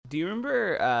Do you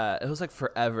remember, it was like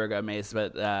forever ago, Mace,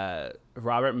 but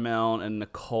Robert Milne and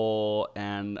Nicole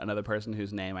and another person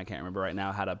whose name I can't remember right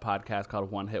now had a podcast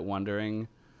called One Hit Wondering.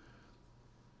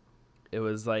 It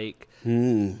was like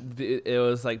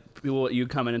people, you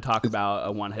come in and talk about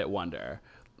a one hit wonder,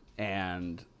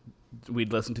 and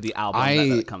we'd listen to the album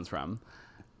that it comes from.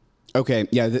 Okay,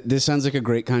 yeah, this sounds like a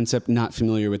great concept. Not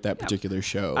familiar with that particular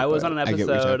show. I was on an I get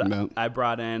what you're talking episode. about. I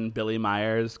brought in Billy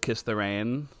Myers' "Kiss the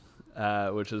Rain,"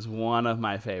 which is one of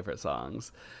my favorite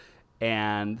songs.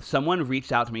 And someone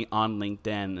reached out to me on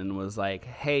LinkedIn and was like,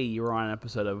 "Hey, you were on an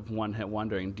episode of One Hit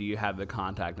Wondering. Do you have the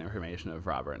contact information of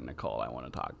Robert and Nicole? I want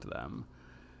to talk to them."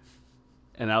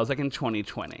 And that was like in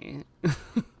 2020.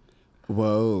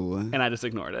 Whoa. And I just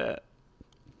ignored it.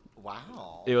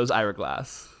 Wow. It was Ira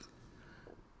Glass.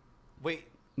 Wait.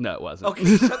 No, it wasn't.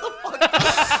 Okay, shut the fuck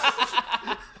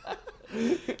up.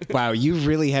 Wow, you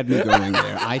really had me going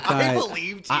there. I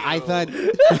believed you. I thought.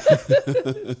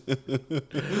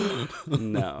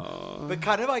 No. But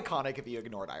kind of iconic if you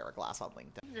ignored Ira Glass on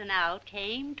LinkedIn. And now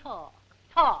came talk.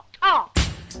 Talk.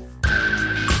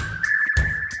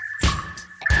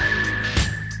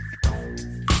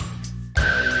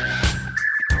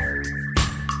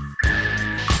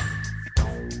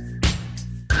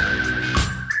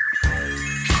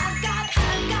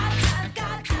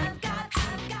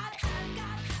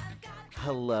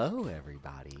 Hello,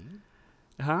 everybody.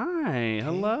 Hi.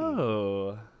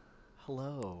 Hello.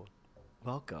 Hello.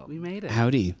 Welcome. We made it.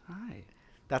 Howdy. Hi.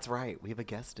 That's right. We have a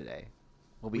guest today.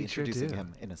 We'll be We sure introducing do.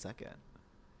 him in a second.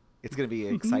 It's going to be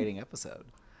an exciting episode.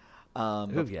 Oh,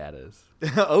 yeah, it is.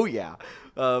 Oh, yeah.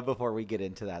 Before we get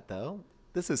into that, though,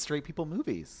 this is Straight People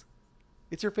Movies.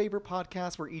 It's your favorite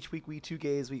podcast where each week we two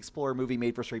gays, we explore a movie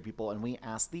made for straight people, and we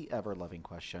ask the ever-loving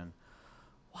question,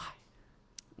 why?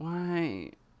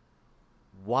 Why?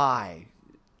 Why?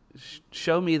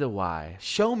 Show me the why.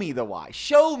 Show me the why.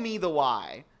 Show me the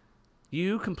why.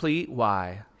 You complete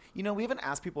why. You know, we haven't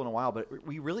asked people in a while, but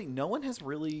no one has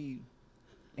really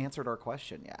answered our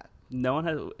question yet. No one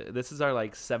has. This is our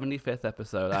like 75th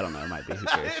episode. I don't know. It might be. Who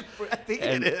cares? I think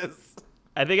it is.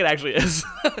 I think it actually is.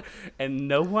 And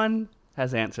no one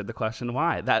has answered the question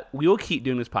why. That we will keep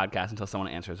doing this podcast until someone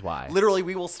answers why. Literally,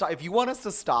 we will stop. If you want us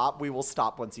to stop, we will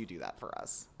stop once you do that for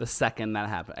us. The second that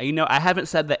happens. You know, I haven't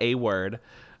said the A word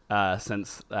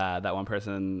since that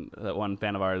one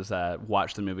fan of ours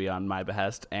watched the movie on my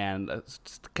behest and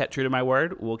just kept true to my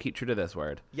word. We'll keep true to this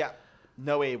word. Yeah.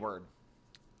 No A word.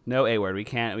 No A word. We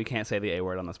can't say the A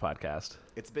word on this podcast.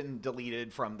 It's been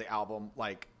deleted from the album,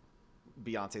 like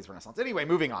Beyonce's Renaissance. Anyway,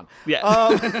 moving on.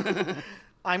 Yeah.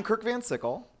 I'm Kirk Van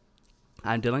Sickle.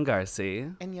 I'm Dylan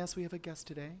Garcia. And yes, we have a guest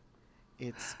today.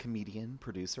 It's comedian,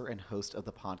 producer, and host of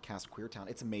the podcast Queer Town.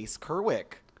 It's Mase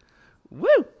Kerwick. Woo!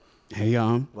 Hey,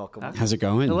 y'all. Welcome. How's it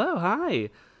going? Hello, hi.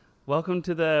 Welcome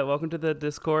to the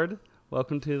Discord.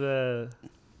 Welcome to the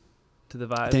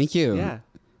vibes. Thank you. Yeah.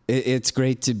 It's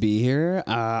great to be here.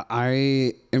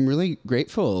 I am really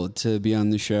grateful to be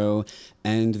on the show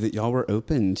and that y'all were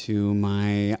open to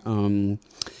my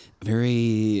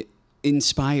very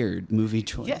inspired movie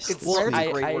choice. Yes, Inspired is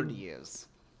a great word to use.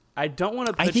 I don't want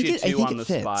to I put think you it- I too think on it the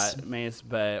fits. spot, Mace,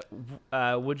 but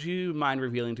would you mind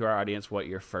revealing to our audience what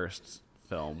your first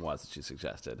film was that you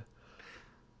suggested?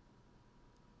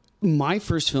 My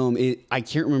first film, I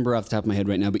can't remember off the top of my head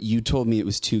right now, but you told me it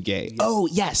was too gay. Yes. Oh,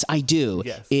 yes, I do.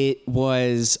 Yes. It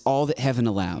was All That Heaven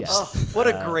Allows. Yes. Oh, what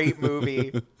a great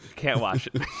movie. Can't watch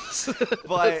it.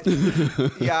 But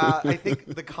yeah, I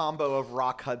think the combo of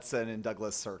Rock Hudson and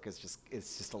Douglas Sirk is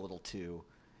just a little too.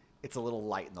 It's a little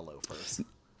light in the loafers.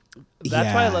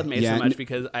 That's why I love Mace yeah. so much,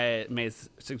 because Mace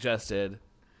suggested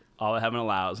All That Heaven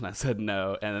Allows, and I said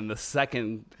no. And then the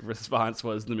second response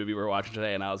was the movie we're watching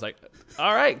today, and I was like,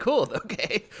 all right, cool,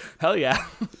 okay, hell yeah.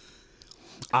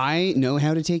 I know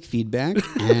how to take feedback,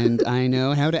 and I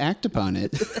know how to act upon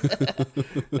it.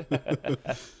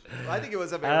 I think it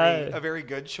was a very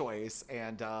good choice,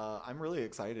 and I'm really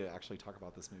excited to actually talk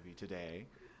about this movie today.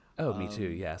 Oh, me too.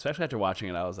 Yeah, especially after watching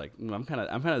it, I was like, I'm kind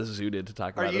of zooted to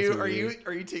talk about this movie.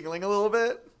 Are you tingling a little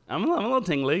bit? I'm a little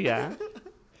tingly, yeah.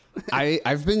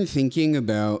 I've been thinking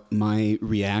about my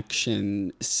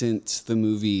reaction since the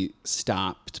movie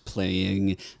stopped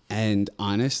playing, and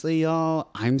honestly, y'all,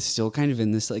 I'm still kind of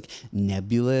in this like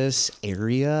nebulous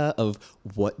area of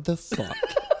what the fuck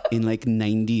in like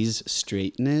 90s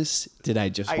straightness did I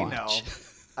just watch?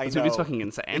 I This know. movie's fucking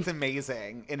insane. It's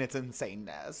amazing in its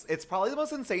insaneness. It's probably the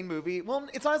most insane movie. Well,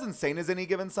 it's not as insane as Any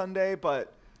Given Sunday,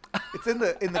 but it's in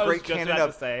the I was great just about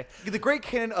to say. the great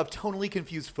canon of tonally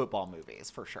confused football movies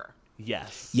for sure.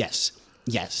 Yes. Yes.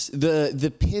 Yes,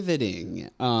 the pivoting.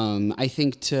 I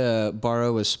think, to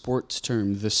borrow a sports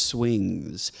term, the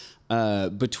swings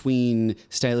between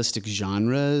stylistic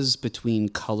genres, between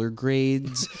color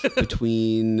grades,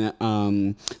 between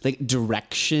like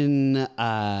direction,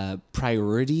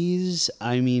 priorities.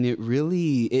 I mean,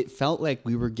 it felt like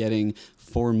we were getting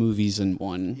 4 movies in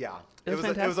one. Yeah, It was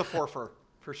it was a forfer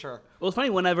for sure. Well, it's funny,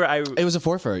 It was a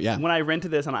 4 for, yeah. when I rented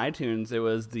this on iTunes, it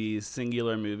was the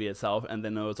singular movie itself, and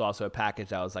then there was also a package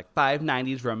that was like 5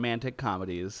 90s romantic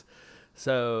comedies.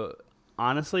 So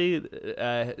honestly,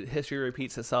 history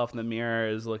repeats itself, and the mirror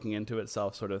is looking into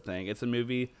itself, sort of thing. It's a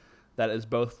movie that is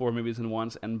both 4 movies in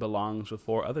once and belongs with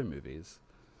 4 other movies.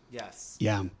 Yes.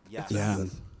 Yeah. Yes. Yeah.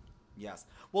 Yes.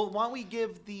 Well, why don't we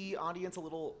give the audience a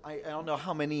little? I don't know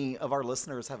how many of our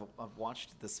listeners have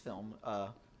watched this film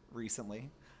recently.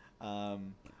 I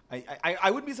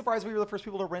wouldn't be surprised if we were the first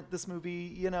people to rent this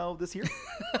movie, this year.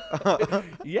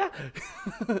 Yeah.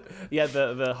 Yeah,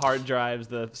 the hard drives,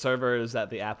 the servers at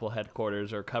the Apple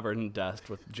headquarters are covered in dust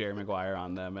with Jerry Maguire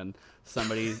on them, and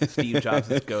Steve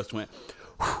Jobs' ghost went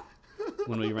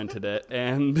when we rented it,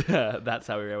 and that's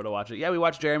how we were able to watch it. Yeah, we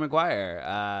watched Jerry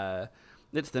Maguire.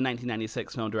 It's the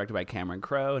 1996 film directed by Cameron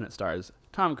Crowe, and it stars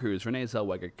Tom Cruise, Renee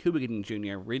Zellweger, Cuba Gooding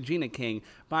Jr., Regina King,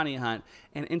 Bonnie Hunt,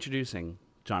 and introducing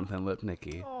Jonathan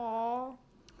Lipnicki. Aww.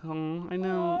 Oh, I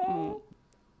know.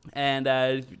 Aww. And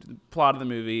plot of the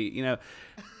movie,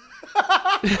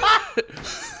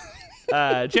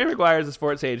 Jerry Maguire is a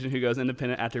sports agent who goes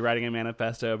independent after writing a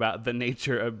manifesto about the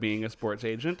nature of being a sports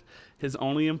agent. His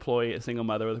only employee, a single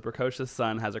mother with a precocious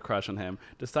son, has a crush on him.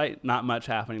 Despite not much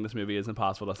happening in this movie, it's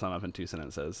impossible to sum up in 2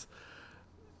 sentences.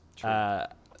 Did I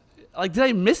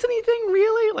miss anything,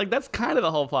 really? Like, that's kind of the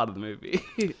whole plot of the movie.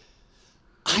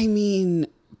 I mean,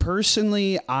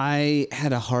 personally, I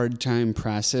had a hard time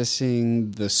processing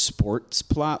the sports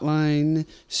plot line,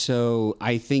 so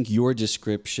I think your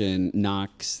description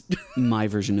knocks my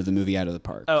version of the movie out of the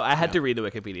park. Oh, I had to read the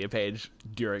Wikipedia page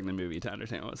during the movie to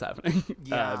understand what was happening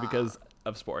because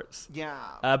of sports. Yeah.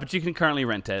 But you can currently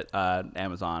rent it,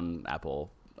 Amazon, Apple,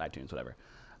 iTunes, whatever.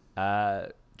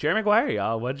 Jerry Maguire,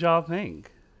 y'all, what'd y'all think?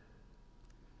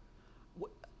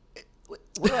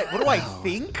 What do I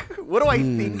think? What do I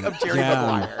think of Jerry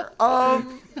Maguire?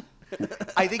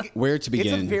 I think where to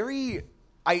begin. It's a very.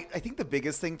 I think the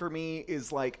biggest thing for me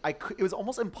is it was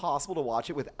almost impossible to watch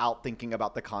it without thinking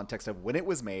about the context of when it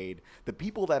was made, the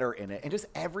people that are in it, and just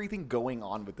everything going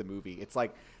on with the movie. It's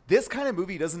like this kind of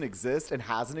movie doesn't exist and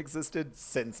hasn't existed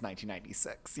since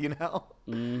 1996.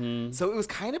 Mm-hmm. So it was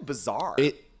kind of bizarre,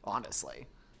 honestly.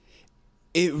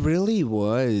 It really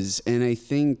was, and I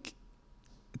think,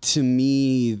 to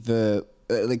me, the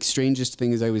strangest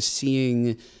thing is I was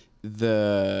seeing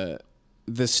the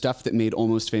stuff that made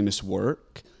Almost Famous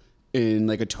work in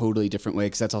a totally different way,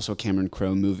 because that's also a Cameron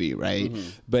Crowe movie, right? Mm-hmm.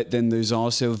 But then there's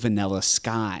also Vanilla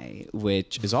Sky,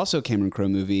 which is also a Cameron Crowe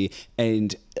movie,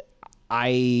 and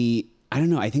I don't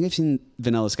know. I think I've seen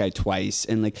Vanilla Sky twice,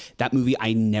 and that movie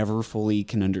I never fully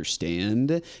can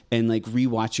understand. And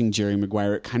rewatching Jerry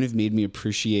Maguire, it kind of made me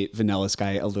appreciate Vanilla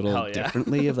Sky a little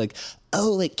differently. Of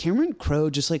Cameron Crowe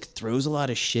just throws a lot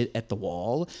of shit at the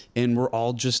wall, and we're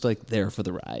all just there for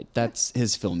the ride. That's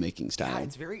his filmmaking style. Yeah,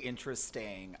 it's very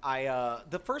interesting.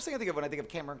 The first thing I think of when I think of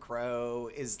Cameron Crowe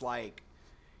is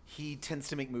he tends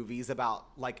to make movies about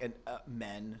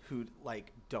men who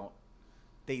don't.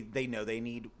 They know they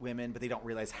need women, but they don't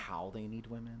realize how they need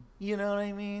women. You know what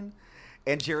I mean?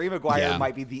 And Jerry Maguire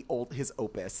might be his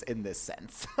opus in this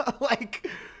sense.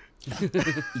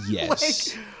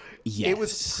 Yes. Yes. It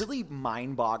was really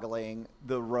mind-boggling.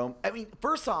 I mean,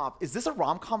 first off, is this a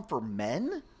rom-com for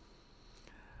men?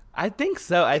 I think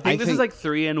so. I think this is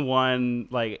 3-in-1 is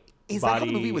body that how the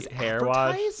movie was hair wash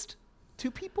advertised to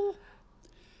people?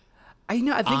 I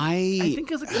know. I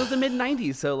think it was the mid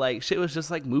 '90s, so shit was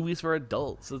just movies for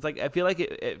adults. It's I feel like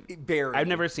it very. I've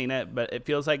never seen it, but it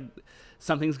feels like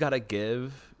something's got to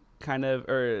give, kind of,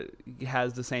 or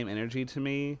has the same energy to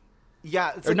me.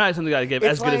 Yeah, it's or not something got to give,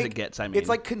 as good as it gets. I mean, it's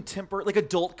contemporary,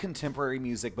 adult contemporary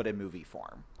music, but in movie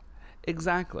form.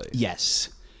 Exactly. Yes.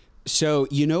 So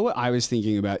you know what I was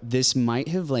thinking about? This might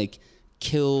have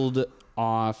killed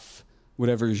off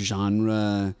whatever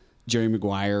genre Jerry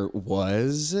Maguire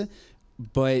was.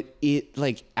 but it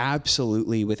like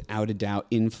absolutely without a doubt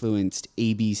influenced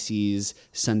ABC's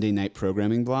Sunday night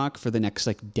programming block for the next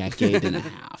like decade and a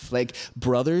half. Like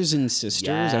Brothers and Sisters,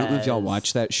 I don't know if y'all Yes.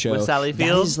 watch that show. With Sally That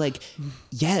Field? is like,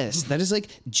 yes, that is like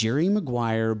Jerry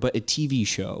Maguire but a TV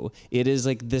show. It is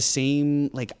like the same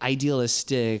like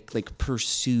idealistic like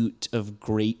pursuit of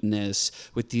greatness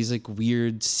with these like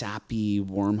weird sappy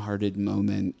warm-hearted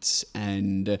moments,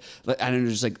 and like I don't know,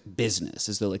 just like business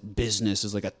as though like business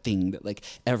is like a thing that like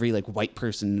every like white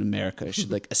person in America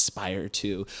should like aspire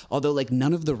to. Although like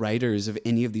none of the writers of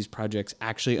any of these projects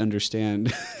actually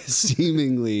understand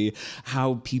seemingly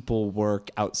how people work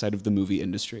outside of the movie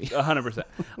industry. 100%.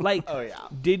 Like, Oh,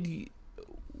 yeah.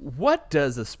 What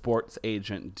does a sports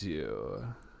agent do?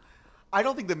 I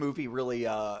don't think the movie really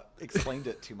explained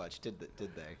it too much, did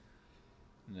they?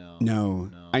 No. No.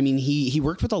 I mean, he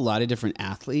worked with a lot of different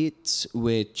athletes,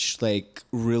 which like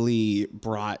really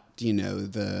brought, you know,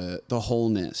 the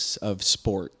wholeness of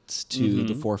sports to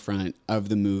the forefront of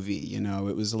the movie. You know,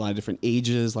 it was a lot of different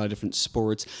ages, a lot of different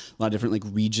sports, a lot of different like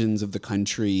regions of the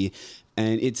country.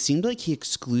 And it seemed like he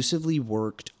exclusively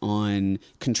worked on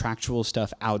contractual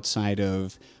stuff outside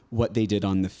of what they did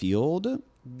on the field.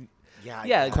 Yeah.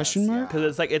 Yeah, question mark?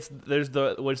 Because there's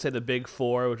the what would you say the big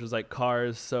four, which was like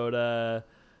cars, soda,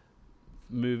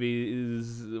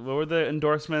 movies. What were the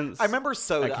endorsements? I remember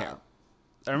soda.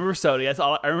 I remember soda. Yes,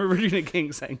 I remember Regina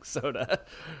King saying soda.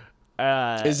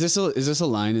 Is this a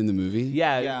line in the movie?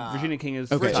 Yeah, Regina King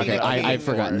is. Okay, Regina okay. King I've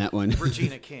forgotten that one.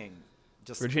 Regina King.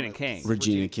 Just Regina King.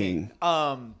 Regina King.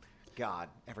 God,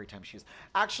 every time she's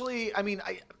actually, I mean,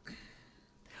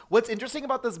 what's interesting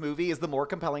about this movie is the more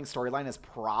compelling storyline is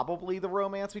probably the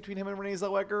romance between him and Renee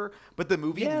Zellweger, but the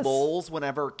movie lulls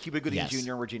whenever Cuba Gooding Yes.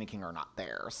 Jr. and Regina King are not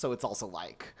there. So it's also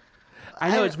like, I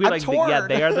know it's weird. I'm Like, torn.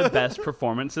 they are the best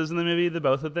performances in the movie, the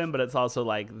both of them. But it's also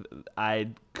like I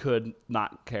could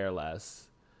not care less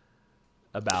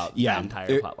about the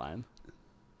entire plot line.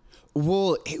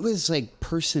 Well, it was like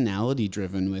personality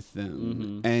driven with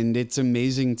them. And it's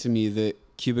amazing to me that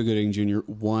Cuba Gooding Jr.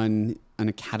 won an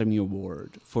Academy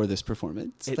Award for this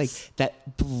performance. It's- Like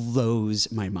that blows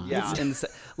my mind. Yeah.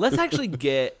 Let's actually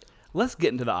get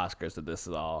into the Oscars of this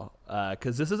at all,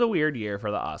 because this is a weird year for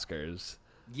the Oscars.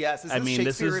 yes, is I this mean, this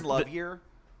Shakespeare is in Love the- year?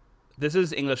 This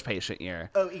is English Patient year.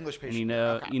 Oh, English Patient. And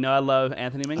Okay. you know, I love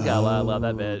Anthony Minghella. I love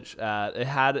that bitch.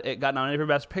 It got nominated for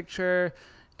Best Picture.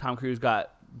 Tom Cruise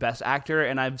got Best Actor,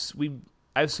 and I've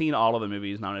seen all of the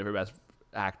movies nominated for Best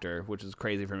Actor, which is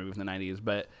crazy for a movie from the '90s.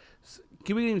 But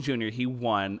Cuba Gooding Jr. he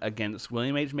won against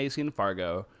William H. Macy in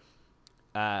Fargo,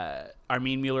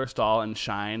 Armin Mueller-Stahl in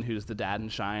Shine, who's the dad in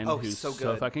Shine, Oh, who's so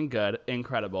good. fucking good,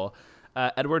 incredible.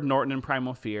 Edward Norton in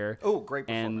Primal Fear. Oh, great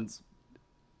and performance.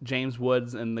 James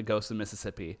Woods in The Ghost of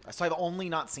Mississippi. So I've only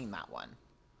not seen that one.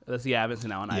 I haven't seen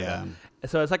that one either. Yeah.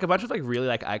 So it's like a bunch of like really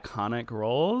like iconic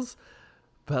roles,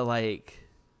 but like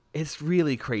it's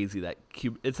really crazy that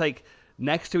it's like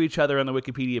next to each other on the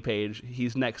Wikipedia page.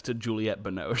 He's next to Juliette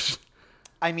Binoche.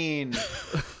 I mean,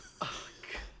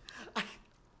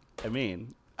 I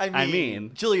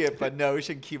mean, Juliette Binoche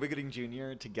and Cuba Gooding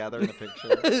Jr. together in a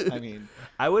picture. I mean,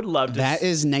 I would love to. That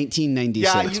is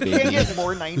 1996, yeah, you baby. can't get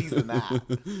more 90s than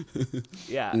that.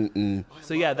 Yeah.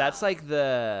 So yeah, that's like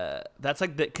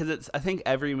because it's I think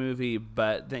every movie,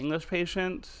 but The English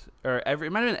Patient it might have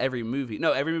been every movie.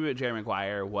 No, every movie with Jerry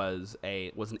Maguire was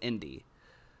an indie.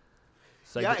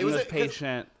 So like Yeah, The it was English 'cause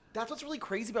Patient. That's what's really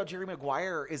crazy about Jerry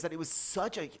Maguire is that it was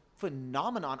such a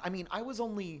phenomenon. I mean, I was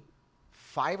only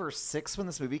 5 or 6 when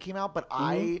this movie came out, but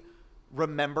I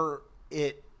remember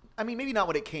it. I mean, maybe not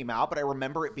when it came out, but I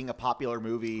remember it being a popular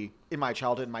movie in my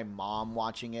childhood. My mom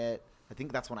watching it. I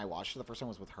think that's when I watched it. The first time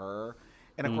was with her.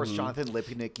 And of course, Jonathan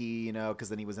Lipnicki, you know, because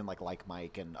then he was in like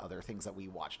Mike and other things that we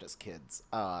watched as kids.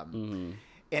 And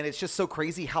it's just so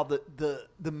crazy how the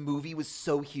movie was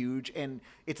so huge and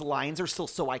its lines are still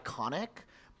so iconic,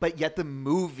 but yet the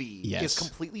movie is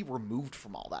completely removed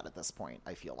from all that at this point,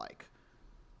 I feel like.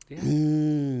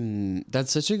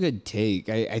 That's such a good take.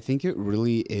 I think it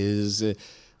really is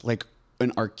like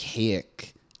an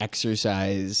archaic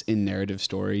exercise in narrative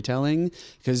storytelling,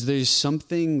 because there's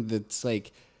something that's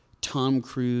like Tom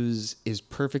Cruise is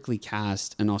perfectly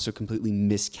cast and also completely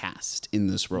miscast in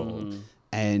this role.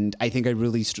 And I think I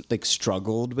really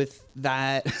struggled with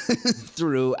that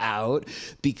throughout,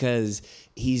 because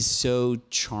he's so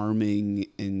charming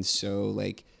and so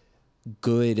like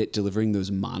good at delivering those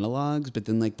monologues, but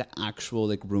then like the actual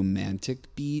like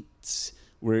romantic beats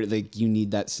where like you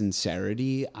need that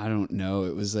sincerity. I don't know.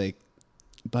 It was like,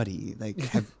 buddy, like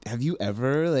have you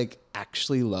ever like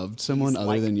actually loved someone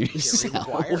other than yourself?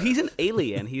 Well, he's an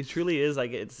alien. He truly is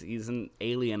like he's an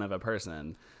alien of a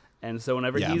person. And so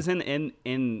whenever he's in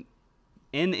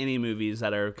any movies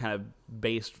that are kind of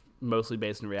mostly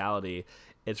based in reality,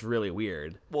 it's really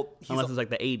weird. Well, unless it's like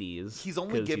the 80s. He's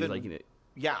only given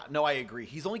yeah, no, I agree.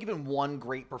 He's only given one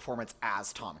great performance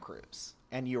as Tom Cruise,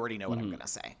 and you already know what I'm going to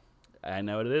say. I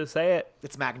know what it is. Say it.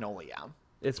 It's Magnolia.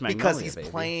 It's Magnolia, because he's baby.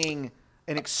 playing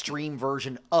an extreme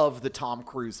version of the Tom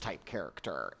Cruise type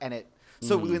character, and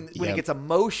when it gets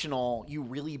emotional, you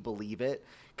really believe it.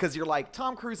 Because you're like,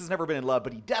 Tom Cruise has never been in love,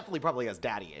 but he definitely probably has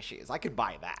daddy issues. I could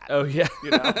buy that. Oh, yeah.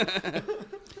 You know?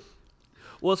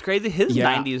 Well, it's crazy. His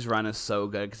 90s run is so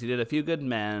good because he did A Few Good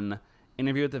Men,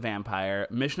 Interview with the Vampire,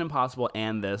 Mission Impossible,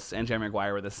 and Jerry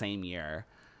Maguire were the same year.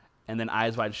 And then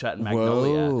Eyes Wide Shut and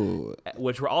Magnolia,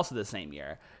 which were also the same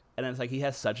year. And it's like he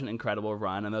has such an incredible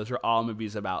run, and those are all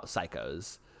movies about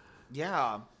psychos.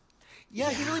 Yeah. Yeah,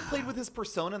 he really played with his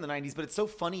persona in the 90s, but it's so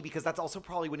funny because that's also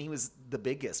probably when he was the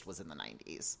biggest, was in the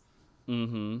 90s.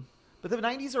 Mm-hmm. But the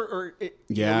 90s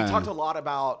we talked a lot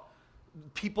about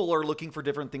people are looking for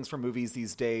different things from movies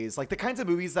these days. Like the kinds of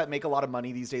movies that make a lot of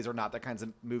money these days are not the kinds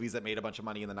of movies that made a bunch of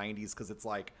money in the 90s, because it's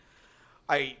like,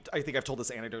 I think I've told this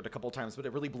anecdote a couple of times, but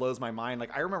it really blows my mind.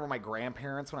 Like I remember my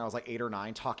grandparents when I was like 8 or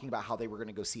 9 talking about how they were going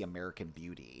to go see American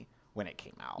Beauty when it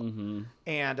came out. Mm-hmm.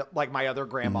 And like my other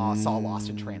grandma saw Lost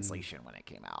in Translation when it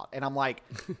came out. And I'm like,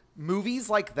 movies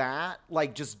like that,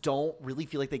 like just don't really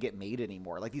feel like they get made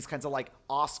anymore. Like these kinds of like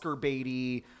Oscar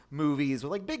baity movies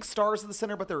with like big stars in the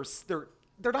center, but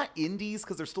they're not indies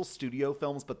because they're still studio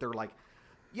films, but they're like,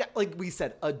 yeah, like we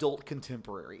said, adult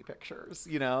contemporary pictures,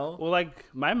 you know? Well, like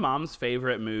my mom's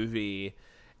favorite movie,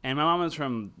 and my mom is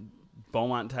from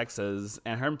Beaumont, Texas,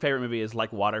 and her favorite movie is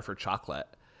Like Water for Chocolate,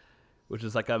 which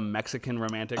is like a Mexican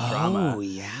romantic drama. Oh,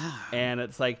 yeah. And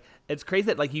it's like, it's crazy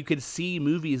that like you could see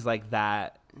movies like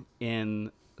that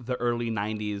in the early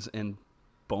 90s in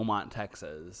Beaumont,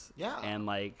 Texas. Yeah. And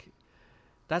like,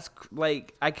 that's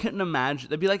like, I couldn't imagine.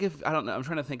 That'd be like if, I don't know, I'm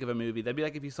trying to think of a movie. That'd be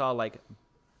like if you saw like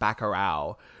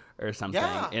Bacurau or something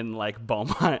in like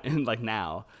Beaumont and like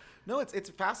now. No, it's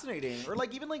fascinating. Or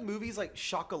like even like movies like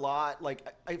Chocolat. Like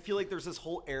I feel like there's this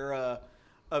whole era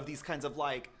of these kinds of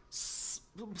like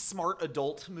smart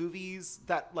adult movies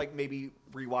that like maybe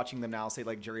rewatching them now, say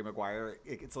like Jerry Maguire,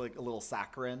 it's like a little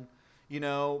saccharine, you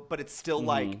know, but it's still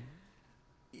like,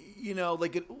 you know,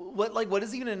 like what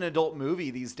is even an adult movie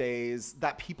these days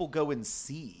that people go and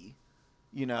see,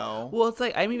 you know? Well, it's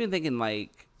like, I'm even thinking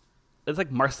like, it's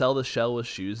like Marcel the Shell with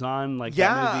Shoes On, like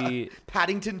that movie.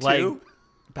 Paddington 2. Like,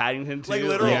 Paddington 2. Like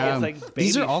literally. Yeah. It's like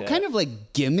These are baby all shit. kind of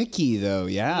like gimmicky though.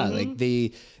 Yeah. Like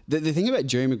the thing about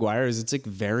Jerry Maguire is it's like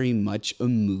very much a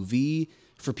movie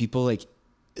for people like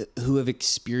who have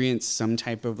experienced some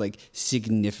type of like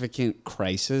significant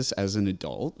crisis as an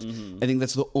adult. I think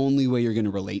that's the only way you're going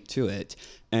to relate to it.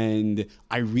 And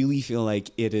I really feel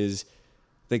like it is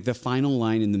like the final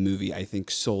line in the movie, I think,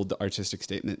 sold the artistic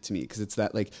statement to me, because it's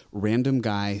that like random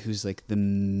guy who's like the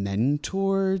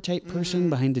mentor type person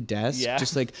behind a desk,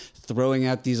 just like throwing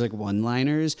out these like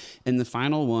one-liners. And the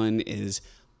final one is,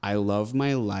 I love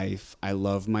my life, I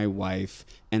love my wife,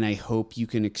 and I hope you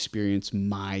can experience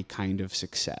my kind of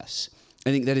success.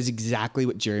 I think that is exactly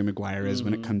what Jerry Maguire is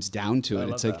when it comes down to it.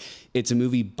 It's like, it's a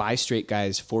movie by straight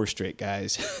guys for straight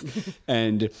guys.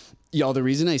 And y'all, the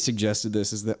reason I suggested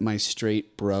this is that my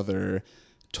straight brother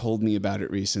told me about it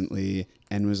recently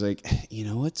and was like, you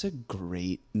know what's a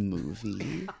great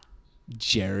movie?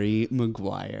 Jerry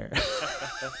Maguire.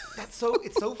 It's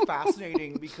so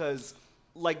fascinating because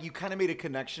like you kind of made a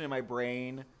connection in my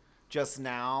brain just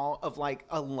now of like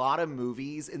a lot of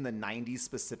movies in the 90s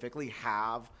specifically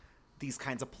have these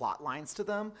kinds of plot lines to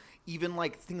them. Even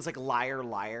like things like Liar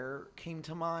Liar came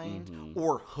to mind,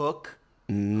 or Hook.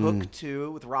 Hook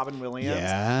 2 with Robin Williams.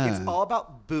 Yeah. It's all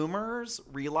about boomers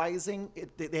realizing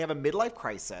they have a midlife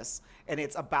crisis, and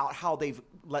it's about how they've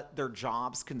let their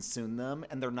jobs consume them,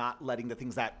 and they're not letting the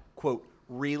things that, quote,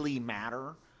 really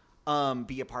matter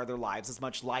be a part of their lives as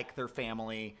much, like their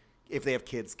family, if they have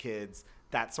kids,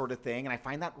 that sort of thing. And I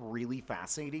find that really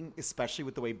fascinating, especially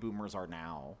with the way boomers are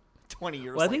now, 20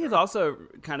 years Well, I think later. it's also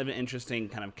kind of an interesting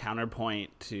kind of counterpoint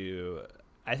to,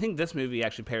 I think this movie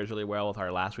actually pairs really well with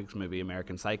our last week's movie,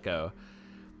 American Psycho,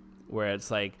 where it's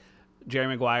like Jerry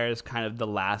Maguire is kind of the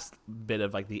last bit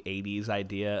of like the 80s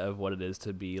idea of what it is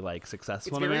to be like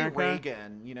successful It's in very America.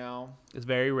 Reagan, you know? It's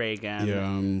very Reagan. Yeah.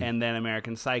 And then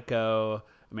American Psycho,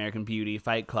 American Beauty,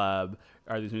 Fight Club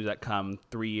are these movies that come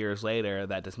 3 years later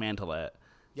that dismantle it.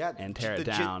 Yeah, and tear it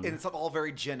down. And it's all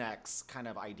very Gen X kind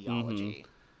of ideology.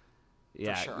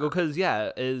 Yeah, sure. because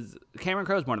is Cameron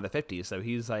Crowe's born in the 50s, so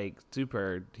he's like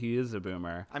he is a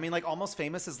boomer. I mean, like Almost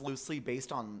Famous is loosely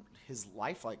based on his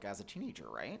life, like as a teenager,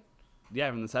 right? Yeah,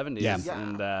 from the 70s. Yeah.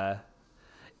 And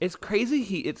it's crazy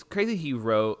he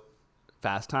wrote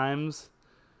Fast Times.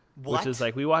 What? Which is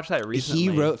like, we watched that recently. He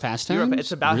wrote Fast Times?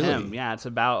 It's about Really? him. Yeah, it's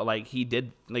about like he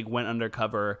did like went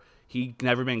undercover. He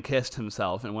never been kissed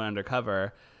himself and went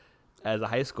undercover as a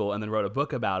high school and then wrote a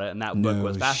book about it. And that book No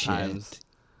was Fast shit. Times.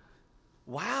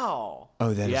 Wow.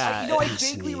 Oh, that is Yeah. You know, I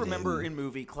fascinating. vaguely remember in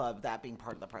movie club that being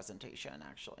part of the presentation.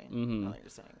 Actually, now that you're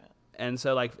saying it. And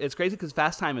so like it's crazy because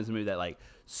Fast Time is a movie that like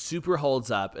super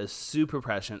holds up, is super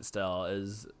prescient still,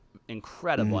 is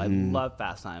incredible. I love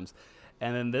Fast Times.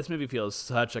 And then this movie feels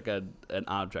such like an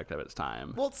object of its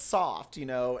time. Well, it's soft, you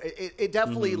know. It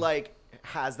definitely like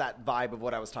has that vibe of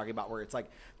what I was talking about, where it's like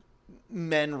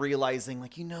men realizing,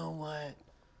 like, you know what,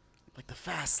 like the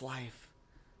fast life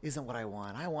isn't what I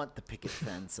want. I want the picket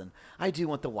fence, and I do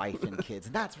want the wife and kids,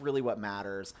 and that's really what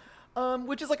matters.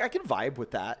 Which is like, I can vibe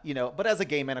with that, you know. But as a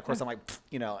gay man, of course, I'm like,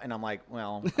 you know, and I'm like,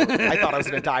 well, I thought I was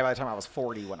going to die by the time I was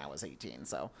 40 when I was 18,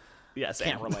 so. Yeah,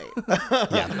 same. Can't relate.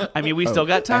 Yeah. I mean, we still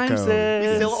got time, echo.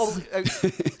 sis.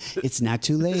 Still, It's not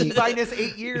too late. minus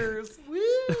 8 years.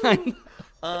 Woo!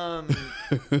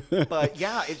 But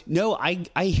yeah, No,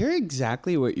 I hear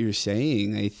exactly what you're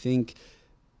saying. I think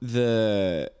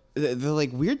the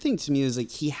like weird thing to me is like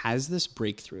he has this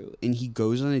breakthrough and he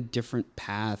goes on a different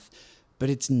path, but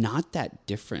it's not that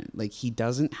different. Like he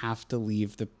doesn't have to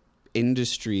leave the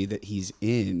industry that he's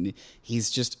in.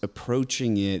 He's just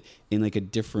approaching it in like a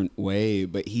different way,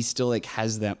 but he still like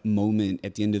has that moment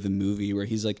at the end of the movie where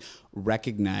he's like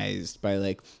recognized by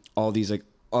like all these like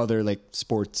other like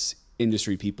sports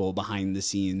industry people behind the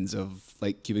scenes of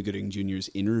like Cuba Gooding Jr.'s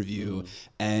interview.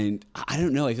 And I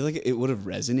don't know, I feel like it would have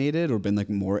resonated or been like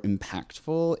more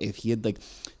impactful if he had like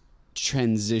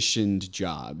transitioned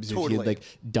jobs, if he Totally. had like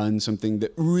done something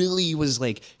that really was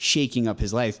like shaking up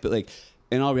his life. But like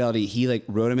in all reality, he like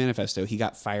wrote a manifesto, he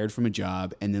got fired from a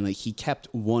job, and then like he kept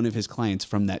one of his clients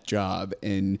from that job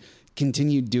and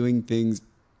continued doing things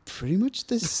pretty much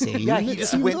the same. yeah, he it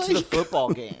just seemed went to the like. football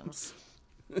games.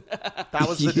 That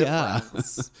was the Yeah.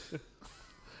 difference.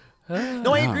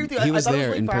 No, I agree with you. He was I thought there it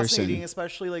was in really person. fascinating,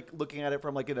 especially like looking at it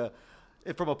from like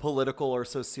from a political or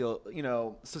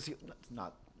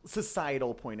not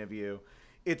societal point of view.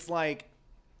 It's like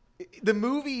the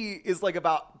movie is like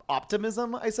about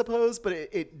optimism, I suppose, but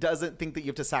it doesn't think that you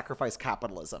have to sacrifice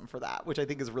capitalism for that, which I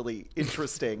think is really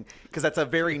interesting because that's a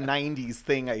very 90s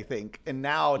thing, I think. And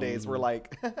nowadays we're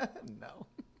like, no,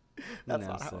 that's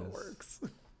not how it works.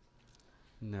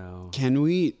 No. Can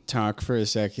we talk for a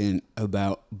second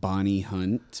about Bonnie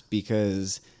Hunt?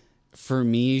 Because for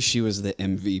me, she was the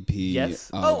MVP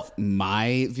Yes. of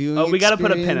my viewing Oh, we got to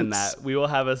put a pin in experience. that. We will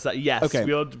have a yes. Okay.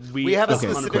 We have a Okay,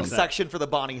 specific cool. section for the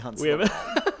Bonnie Hunt. We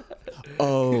have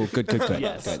Oh, good.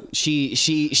 Yes. Good.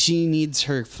 She needs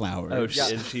her flowers. Oh, Yeah.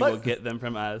 and she But- will get them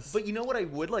from us. But you know what I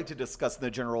would like to discuss in the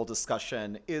general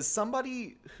discussion is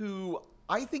somebody who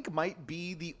I think might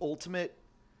be the ultimate,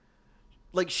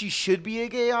 like she should be a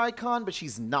gay icon, but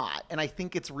she's not. And I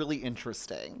think it's really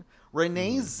interesting.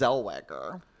 Renee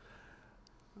Zellweger.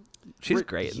 She's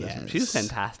great. In this. Yes. She's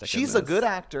fantastic. in She's a this. good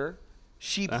actor.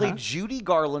 She played Judy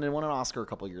Garland and won an Oscar a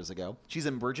couple years ago. She's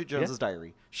in Bridget Jones's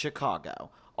Diary,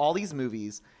 Chicago, all these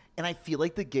movies. And I feel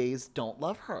like the gays don't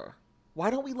love her. Why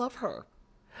don't we love her?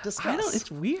 Discuss. I don't.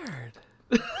 It's weird.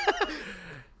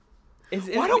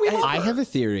 Why don't we love I have a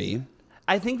theory.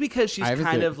 I think because she's I have a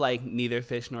kind theory. of like neither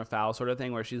fish nor fowl sort of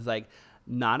thing, where she's like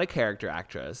not a character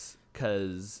actress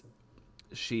because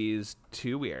she's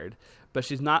too weird, but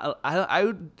she's not.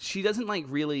 She doesn't like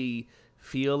really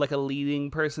feel like a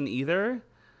leading person either.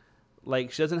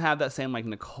 Like she doesn't have that same like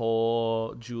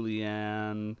Nicole,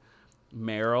 Julianne,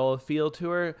 Meryl feel to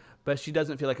her, but she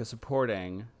doesn't feel like a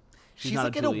supporting. She's not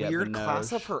like in a Juliette weird class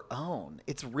Binoche. of her own.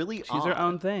 It's really She's her odd.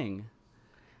 own thing.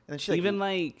 And then she Even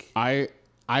like I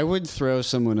would throw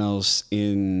someone else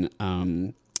in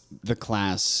the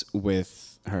class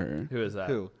with her. who is that?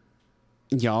 who?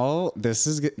 Y'all, this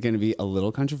is going to be a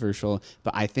little controversial,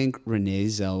 but I think Renee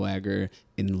Zellweger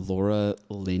and Laura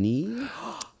Linney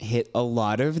hit a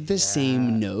lot of the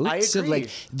same notes of agree. like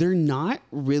they're not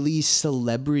really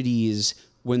celebrities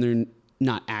when they're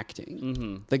not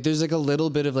acting. Like there's like a little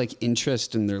bit of like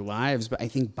interest in their lives, but I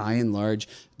think by and large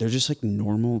they're just like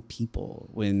normal people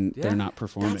when they're not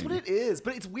performing. That's what it is.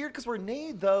 But it's weird because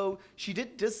Renee, though, she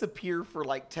did disappear for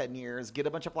like 10 years, get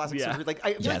a bunch of plastic Yeah. surgery. Like,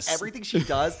 I feel Yes. like everything she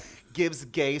does gives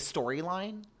gay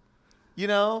storyline, you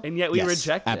know? And yet we Yes,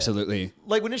 reject it. absolutely.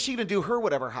 Like, when is she going to do her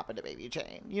whatever happened to Baby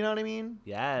Jane? You know what I mean?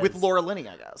 Yes. With Laura Linney,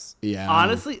 I guess. Yeah.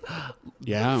 Honestly,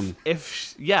 Yeah.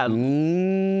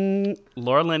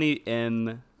 Laura Linney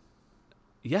in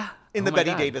In Oh the my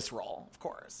Betty God. Davis role, of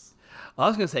course. I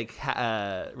was gonna say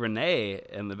Renee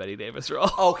in the Betty Davis role.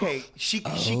 Okay, she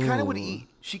kind of would eat.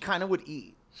 She kind of would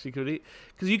eat. She could eat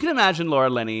because you can imagine Laura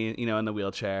Linney, in the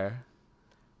wheelchair.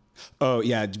 Oh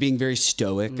yeah, being very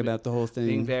stoic about the whole thing.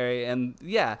 Being very and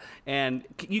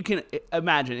you can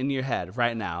imagine in your head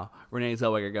right now Renee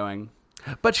Zellweger going,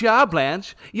 "But you are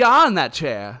Blanche. You are in that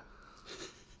chair."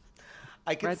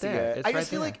 I can Right see there. it. It's I right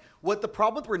just feel there. like what the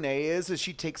problem with Renee is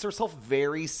she takes herself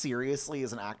very seriously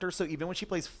as an actor. So even when she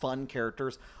plays fun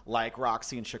characters like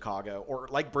Roxy in Chicago or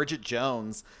like Bridget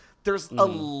Jones, there's a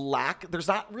lack. There's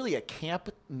not really a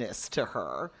campness to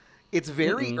her. It's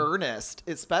very earnest,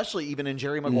 especially even in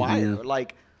Jerry Maguire.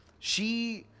 Like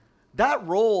that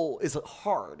role is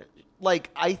hard.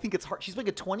 Like, I think it's hard. She's like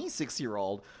a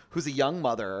 26-year-old who's a young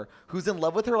mother who's in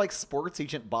love with her like sports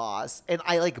agent boss, and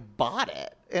I like bought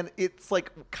it, and it's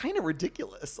like kind of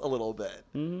ridiculous a little bit.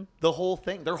 The whole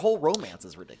thing, their whole romance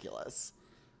is ridiculous.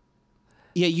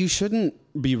 Yeah, you shouldn't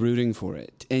be rooting for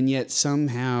it. And yet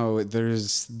somehow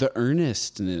there's the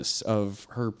earnestness of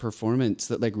her performance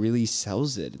that like really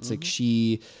sells it. It's like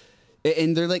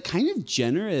and they're like kind of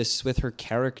generous with her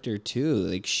character too.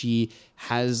 Like she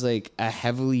has like a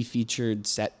heavily featured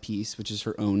set piece, which is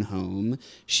her own home.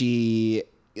 She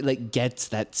like gets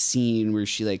that scene where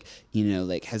she like,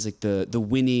 like has like the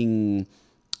winning,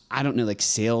 I don't know, like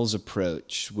sales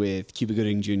approach with Cuba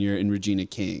Gooding Jr. and Regina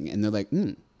King. And they're like,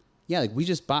 yeah, like we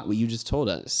just bought what you just told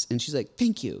us. And she's like,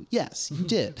 thank you. Yes, you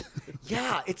did.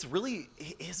 Yeah, it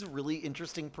is a really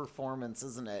interesting performance,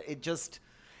 isn't it?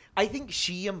 I think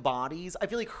she embodies, I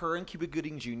feel like her and Cuba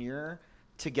Gooding Jr.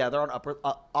 together on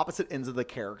opposite ends of the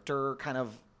character kind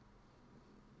of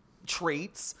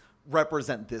traits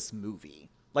represent this movie.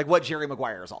 Like what Jerry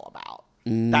Maguire is all about.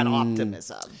 That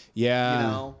optimism.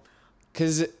 Yeah.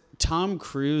 Because Tom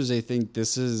Cruise, I think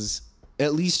this is,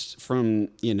 at least from,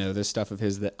 the stuff of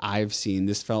his that I've seen,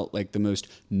 this felt like the most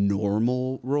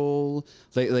normal role.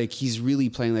 Like he's really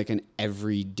playing like an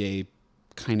everyday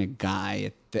kind of guy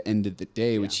at the end of the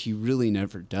day, which he really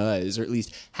never does, or at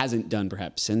least hasn't done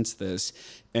perhaps since this.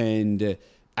 And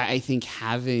I think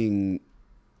having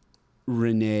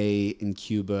Renee and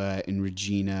Cuba and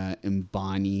Regina and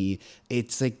Bonnie,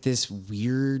 it's like this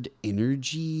weird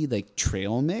energy, like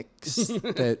trail mix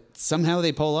that somehow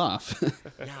they pull off.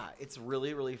 Yeah, it's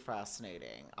really, really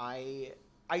fascinating. I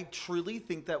truly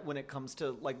think that when it comes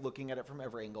to like looking at it from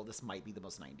every angle, this might be the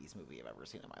most 90s movie I've ever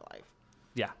seen in my life.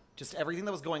 Yeah. Just everything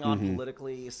that was going on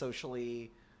politically,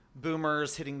 socially,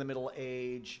 boomers hitting the middle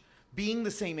age, being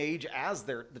the same age as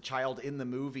the child in the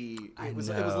movie. It was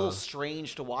a little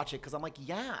strange to watch it because I'm like,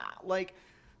 yeah, like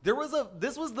this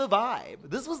was the vibe.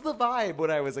 This was the vibe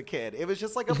when I was a kid. It was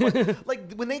just like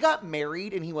like when they got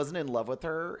married and he wasn't in love with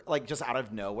her, like just out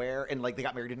of nowhere, and like they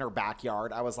got married in her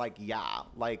backyard. I was like, yeah,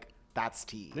 like that's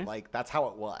tea. Yeah. Like that's how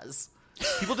it was.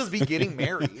 People just be getting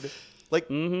married. Like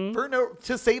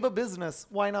to save a business,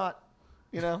 why not?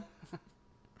 I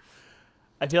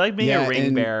feel like being a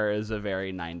ring bearer is a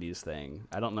very 90s thing.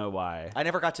 I don't know why. I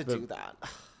never got to do that.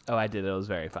 Oh, I did. It was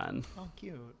very fun. Oh,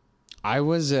 cute. I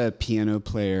was a piano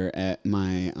player at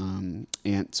my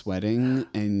aunt's wedding,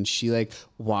 and she like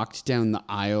walked down the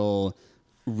aisle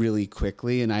really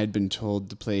quickly, and I had been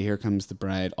told to play Here Comes the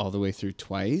Bride all the way through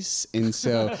twice, and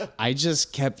so I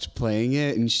just kept playing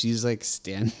it, and she's like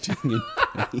standing in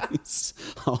place.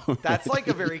 That's like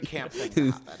a very camp thing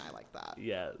to happen. I like that.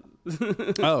 Yeah.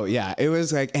 Oh yeah, it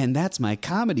was like, and that's my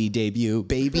comedy debut,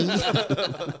 baby.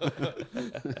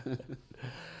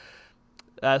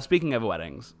 Speaking of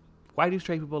weddings, why do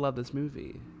straight people love this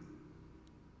movie?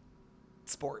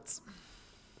 Sports.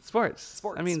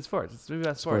 I mean, sports. It's a movie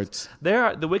about sports. The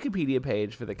Wikipedia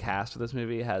page for the cast of this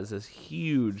movie has this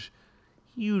huge,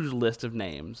 huge list of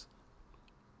names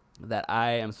that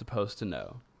I am supposed to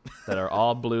know that are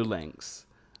all blue links.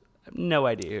 I have no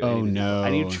idea. Oh no!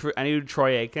 I knew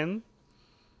Troy Aikman.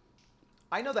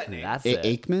 I know that name. That's it.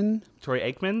 Aikman? Troy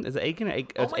Aikman? Is it Aiken?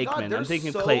 Oh my Aikman. God, there's I'm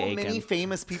thinking so Clay Aiken. many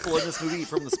famous people in this movie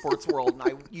from the sports world,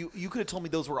 and you could have told me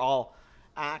those were all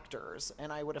actors,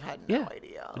 and I would have had no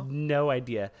idea. No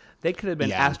idea. They could have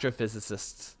been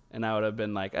astrophysicists, and I would have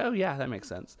been like, oh yeah, that makes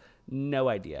sense. No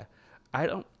idea. I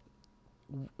don't...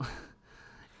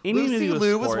 Lucy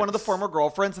Liu was one of the former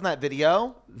girlfriends in that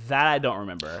video? That I don't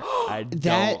remember.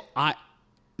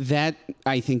 That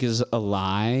I think is a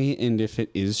lie, and if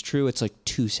it is true, it's like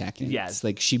 2 seconds. Yes.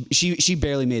 Like she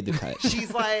barely made the cut.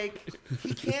 She's like,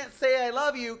 he can't say I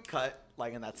love you. Cut.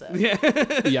 Like, and that's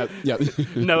it. Yeah. Yep.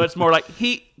 No, it's more like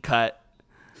heat cut.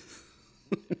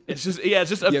 It's just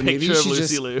a picture of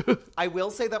Lucy Liu. I will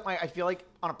say that I feel like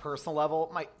on a personal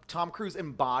level, Tom Cruise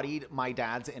embodied my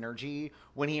dad's energy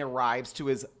when he arrives to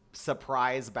his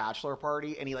surprise bachelor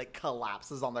party, and he like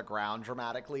collapses on the ground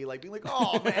dramatically, like being like,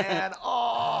 "Oh man,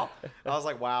 oh!" I was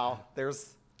like, "Wow,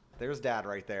 there's dad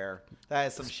right there." That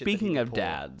is some shit. Speaking of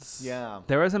dads, yeah,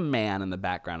 there was a man in the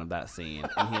background of that scene,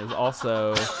 and he is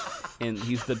also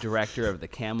he's the director of the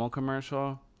Camel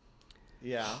commercial.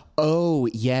 yeah. Oh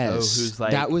yes, who's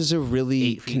like that was a really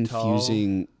 8 feet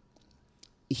confusing.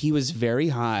 He was very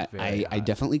hot. Very I hot.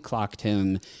 definitely clocked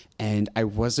him, and I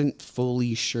wasn't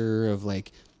fully sure of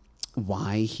like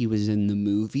why he was in the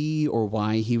movie or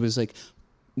why he was like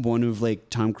one of like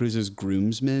Tom Cruise's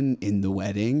groomsmen in the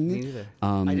wedding. Me neither.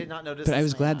 I did not notice. But I this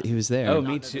was glad man. that he was there. Oh, Not me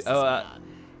notice too. this Oh, man.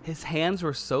 his hands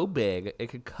were so big it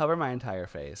could cover my entire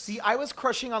face. See, I was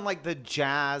crushing on like the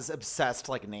jazz obsessed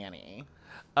like nanny.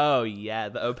 Oh yeah,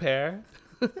 the au pair.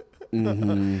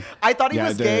 I thought he Yeah,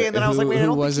 was gay, and then I was who- like, "Wait, I who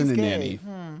don't wasn't think a he's nanny?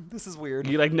 gay. This is weird."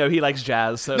 You like no, he likes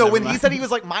jazz. So No, never when he mind. said he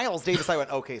was like Miles Davis, I went,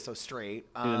 "Okay, so straight."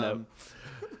 No.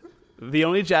 The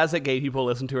only jazz that gay people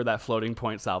listen to are that Floating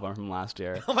Points album from last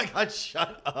year. Oh my god,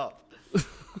 shut up.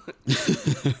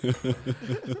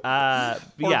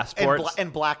 Yeah, sports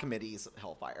and Black Middies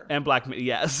Hellfire. and Black.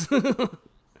 Yes.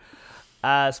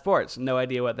 Sports. No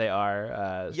idea what they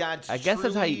are. Yeah, I guess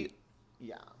that's how you. truly-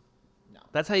 Yeah, no.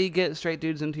 That's how you get straight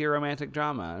dudes into your romantic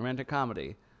drama, romantic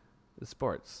comedy. The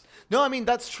sports. No, I mean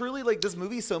that's truly like this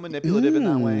movie's so manipulative in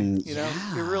that way. You know,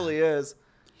 it really is.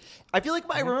 I feel like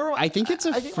I remember. I think it's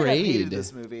I think my dad hated afraid.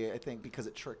 this movie. I think because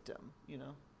it tricked him. You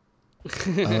know.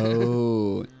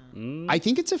 Oh, I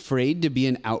think it's afraid to be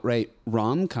an outright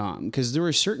rom-com because there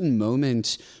were certain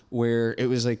moments where it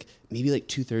was like maybe like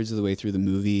 2/3 of the way through the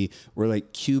movie where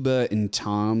like Cuba and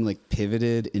Tom like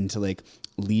pivoted into like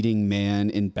leading man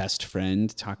and best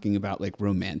friend talking about like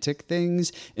romantic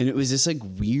things, and it was this like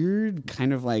weird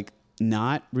kind of like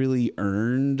not really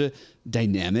earned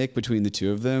dynamic between the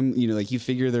two of them. You know, like you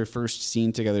figure their first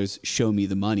scene together is show me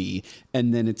the money,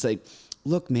 and then it's like,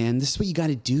 look, man, this is what you got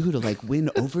to do to like win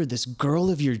over this girl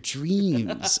of your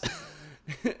dreams.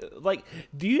 Like,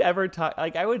 do you ever talk?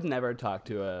 Like, I would never talk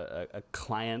to a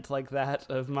client like that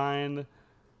of mine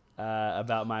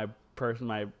about my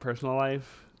personal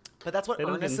life. But that's what They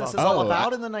don't get earnestness is involved. all Oh,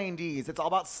 about in the 90s. It's all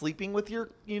about sleeping with your,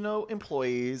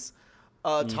 employees,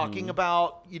 talking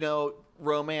about,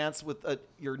 romance with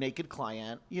your naked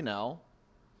client,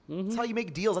 That's how you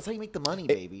make deals. That's how you make the money,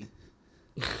 baby.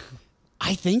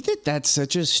 I think that that's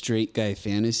such a straight guy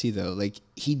fantasy, though. Like,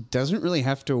 he doesn't really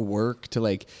have to work to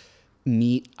like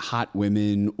meet hot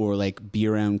women or like be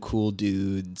around cool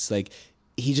dudes. Like,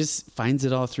 he just finds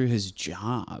it all through his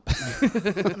job.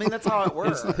 I mean, that's how it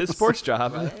works. His sports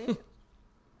job. Right?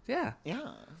 Yeah.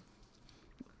 Yeah.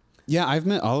 Yeah, I've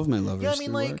met all of my lovers. Yeah, I mean,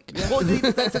 through like,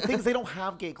 work. that's the thing is they don't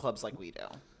have gay clubs like we do.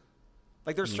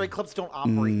 Like, their straight clubs don't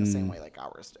operate the same way like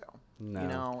ours do.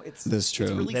 No. It's That's true.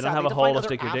 It's really They don't sad. have They a to hole find to other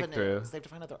stick your dick through. avenues. They have to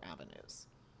find other avenues.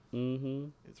 Mm-hmm.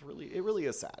 It really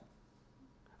is sad.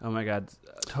 Oh my god,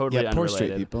 totally Yeah, poor unrelated.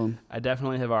 straight people. I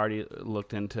definitely have already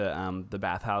looked into the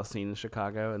bathhouse scene in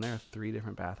Chicago, and there are 3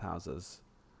 different bathhouses.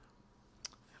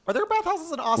 Are there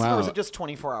bathhouses in Austin, or Wow. is it just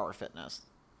 24-hour fitness?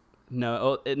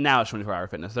 No, now it's 24-hour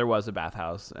fitness. There was a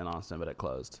bathhouse in Austin, but it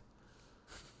closed.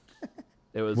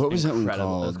 It was What was that one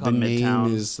incredible. It was called? called The Midtown.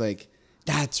 name is like,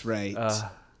 that's right.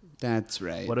 That's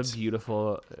right. What a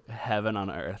beautiful heaven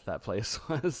on earth that place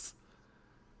was.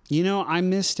 You know, I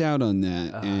missed out on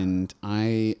that, and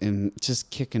I am just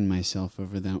kicking myself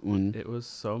over that one. It was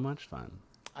so much fun.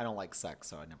 I don't like sex,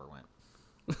 so I never went.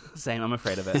 Same, I'm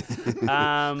afraid of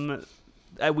it.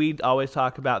 We always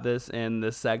talk about this in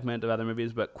this segment of other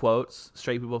movies, but quotes.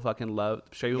 Straight people fucking love.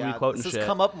 Straight people be quoting this shit. has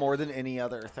come up more than any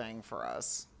other thing for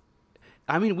us.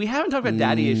 I mean, we haven't talked about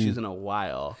daddy issues in a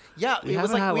while. Yeah, We it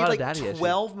was haven't had like a we lot had of like daddy issues.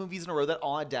 12 movies in a row that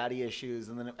all had daddy issues,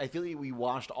 and then I feel like we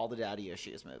watched all the daddy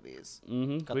issues movies.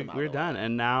 Cut them out We're of the done, way.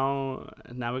 and now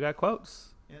we got quotes.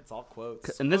 Yeah, it's all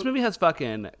quotes. And this movie has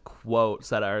fucking quotes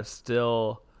that are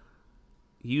still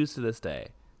used to this day.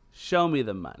 Show me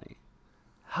the money.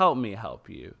 Help me help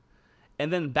you.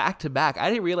 And then back to back, I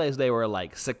didn't realize they were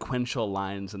like sequential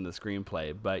lines in the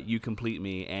screenplay, but you complete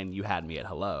me and you had me at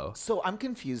hello. So I'm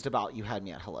confused about "you had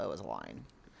me at hello" as a line.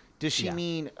 Does she Yeah.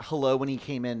 mean hello when he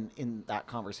came in that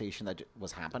conversation that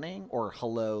was happening, or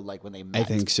hello like when they met?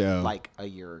 think so. Like a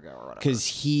year ago or whatever. Because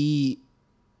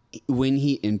when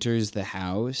he enters the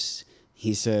house,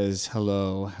 he says,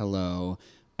 hello, hello,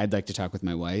 I'd like to talk with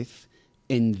my wife.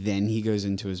 And then he goes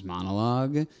into his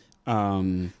monologue.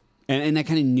 And I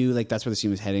kind of knew like that's where the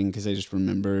scene was heading because I just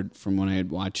remembered from when I had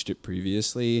watched it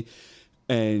previously.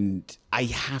 And I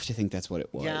have to think that's what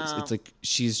it was. Yeah. It's like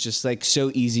she's just like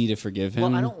so easy to forgive him.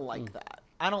 Well, I don't like that.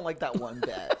 I don't like that one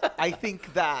bit. I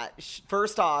think that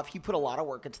first off, he put a lot of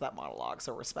work into that monologue,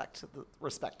 so respect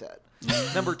it.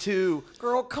 Number two,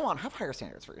 girl, come on, have higher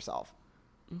standards for yourself.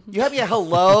 You have me a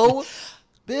hello,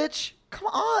 bitch. Come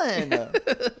on.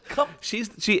 She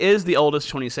is the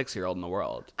oldest 26-year-old in the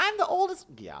world. I'm the oldest.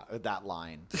 Yeah, that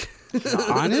line.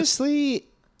 Honestly,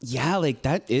 yeah, like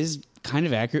that is kind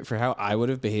of accurate for how I would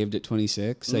have behaved at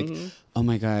 26. Like, oh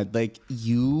my God, like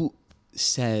you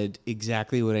said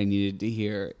exactly what I needed to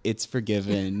hear. It's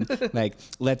forgiven. Like,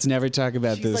 let's never talk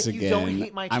about She's this like, again. you don't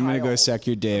hate my I'm gonna go child. suck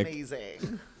your dick.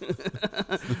 Amazing.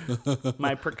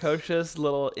 My precocious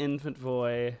little infant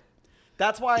boy.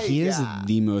 That's why He is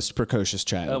the most precocious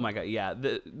child. Oh my God, yeah.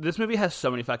 This movie has so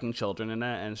many fucking children in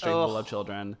it, and straight full of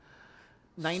children.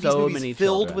 90s So movies many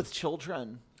filled children. with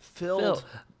children. Filled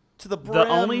to the brim. The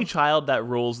only child that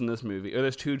rules in this movie, or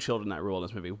there's two children that rule in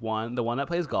this movie. The one that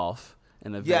plays golf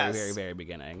in the very, very, very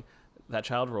beginning. That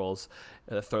child rules,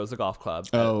 throws the golf club.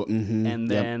 Oh,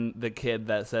 and then the kid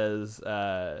that says,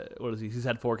 what is he? He's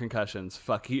had 4 concussions.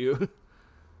 Fuck you.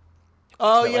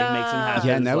 Oh, that, yeah. Like, makes him have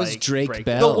Yeah, his, and that was like, Drake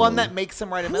breakdown. Bell. The one that makes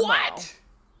him write a memo. What?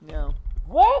 Yeah.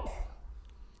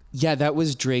 Yeah, that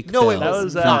was Drake No, Bell. it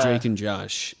was from not. Drake and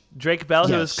Josh. Drake Bell,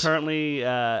 who is Yes. currently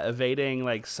evading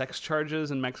like sex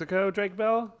charges in Mexico. Drake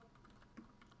Bell.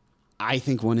 I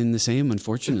think one in the same,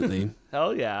 unfortunately.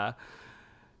 Hell yeah.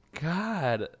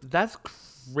 God, that's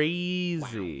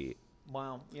crazy.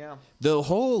 Wow. Yeah. The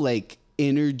whole like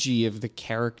energy of the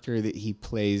character that he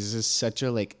plays is such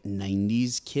a like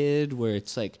 90s kid where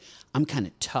it's like, I'm kind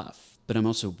of tough, but I'm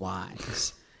also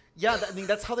wise. Yeah, I mean,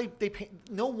 that's how they paint.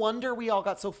 No wonder we all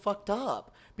got so fucked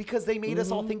up because they made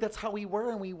us all think that's how we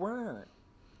were and we weren't.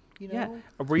 You know?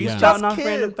 Yeah. Were you Yeah. spouting Just off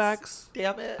random kids. facts?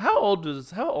 Damn it. How old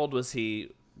was he?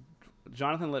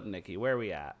 Jonathan Lipnicki, where are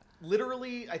we at?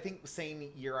 Literally, I think same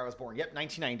year I was born. Yep,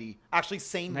 1990. Actually,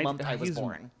 same month I was he's-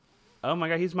 born. Oh my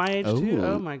God, he's my age too.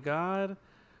 Oh. Oh my God.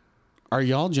 Are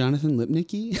y'all Jonathan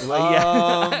Lipnicki?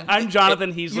 Yeah. I'm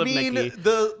Jonathan. He's You mean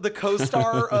Lipnicki. the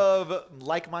co-star of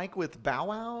Like Mike with Bow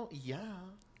Wow? Yeah,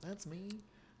 that's me.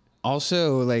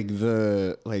 Also, like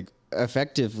the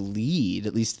effective lead,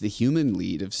 at least the human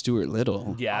lead of Stuart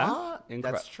Little. Yeah.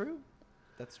 That's true.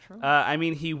 That's true. I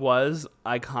mean, he was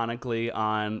iconically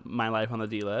on My Life on the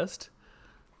D List.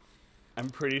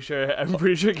 I'm pretty sure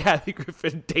Kathy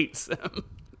Griffin dates him.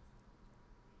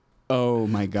 Oh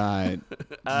my God.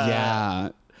 Yeah.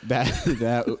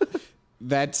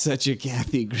 That's such a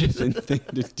Kathy Griffin thing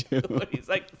to do. When he's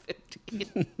like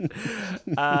 15.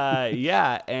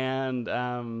 Yeah,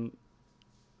 and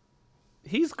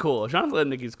he's cool. Jonathan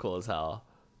Lipnicki's cool as hell.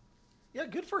 Yeah,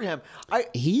 good for him.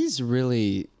 He's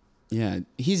really,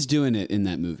 he's doing it in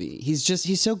that movie. He's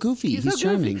so goofy. He's so goofy.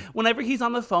 charming. Whenever he's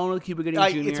on the phone with Cuba Gooding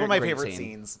Jr., It's one of my great favorite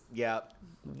scene. scenes. Yeah,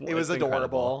 it It's was incredible.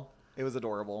 adorable. It was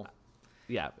adorable.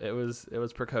 Yeah, it was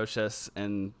precocious,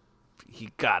 and he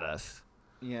got us.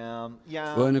 Yeah,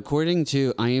 yeah. Well, and according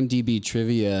to IMDb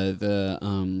trivia,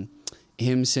 the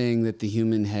him saying that the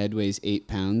human head weighs 8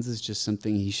 pounds is just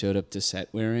something he showed up to set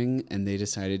wearing, and they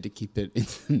decided to keep it in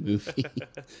the movie.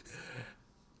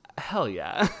 Hell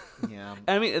yeah. Yeah.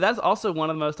 I mean, that's also one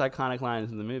of the most iconic lines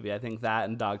in the movie. I think that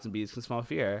and Dogs and Bees Can Smell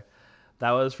Fear.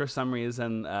 That was, for some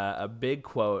reason, a big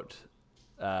quote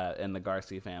in the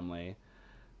Garcia family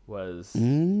was Dogs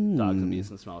and Bees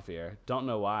Can Smell Fear. Don't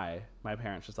know why. My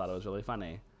parents just thought it was really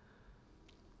funny.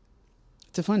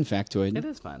 It's a fun factoid. It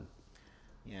is fun.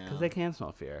 Yeah. Because they can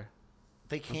smell fear.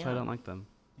 They That's can. why I don't like them.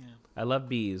 Yeah. I love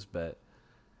bees, but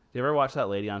do you ever watch that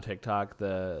lady on TikTok,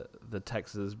 the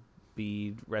Texas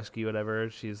bee rescue, whatever?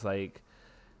 She's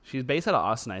based out of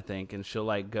Austin, I think, and she'll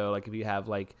like go like if you have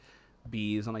like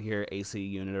bees on like your AC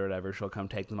unit or whatever, she'll come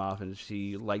take them off, and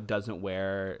she like doesn't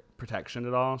wear protection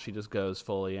at all. She just goes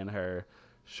fully in her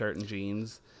shirt and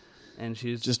jeans, and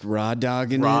she's Just raw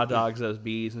dogging raw it. dogs those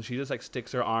bees, and she just like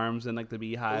sticks her arms in like the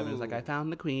beehive and is like, I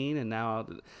found the queen, and now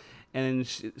and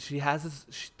then she has this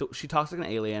she talks like an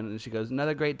alien, and she goes,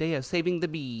 another great day of saving the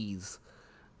bees,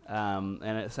 and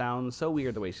it sounds so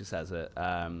weird the way she says it,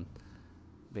 but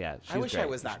yeah, she's I wish great. I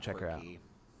was You that should check her out. quirky.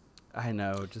 I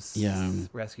know, just Yeah.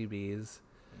 rescue bees.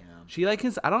 Yeah. She like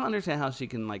I don't understand how she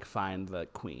can like find the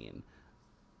queen.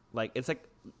 Like it's like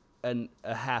a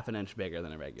half an inch bigger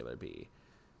than a regular bee,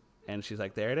 and she's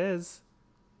like, there it is,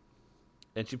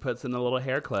 and she puts in a little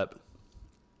hair clip,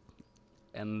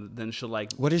 and then she'll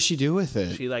like What does she do with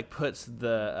it? she like puts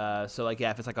the so like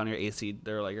yeah, if it's like on your AC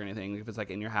or like or anything, if it's like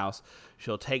in your house,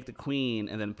 she'll take the queen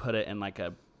and then put it in like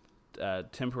a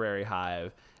temporary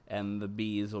hive, and the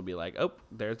bees will be like, oh,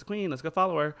 there's the queen, let's go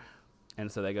follow her, and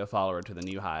so they go follow her to the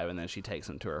new hive, and then she takes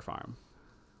them to her farm.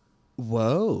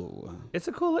 Whoa. She's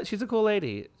a cool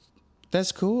lady.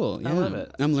 That's cool. Yeah. I love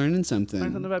it. I'm learning Learn something.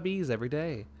 something about bees every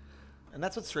day. And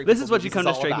that's what straight This people is what you movies come to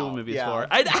all straight people about. movies Yeah.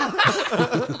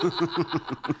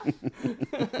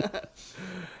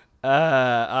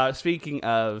 for. Speaking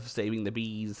of saving the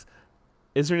bees,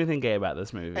 is there anything gay about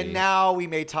this movie? And now we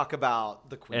may talk about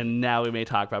the queen. And now we may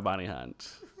talk about Bonnie Hunt.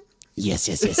 Yes.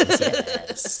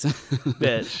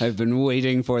 Bitch. I've been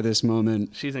waiting for this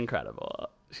moment. She's incredible.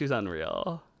 She's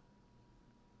unreal.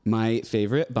 My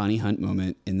favorite Bonnie Hunt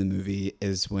moment in the movie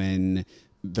is when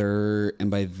they're,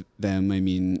 and by them I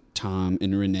mean Tom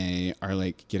and Renee, are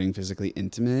like getting physically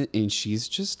intimate, and she's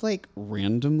just like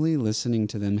randomly listening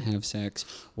to them have sex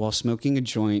while smoking a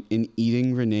joint and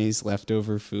eating Renee's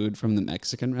leftover food from the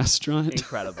Mexican restaurant.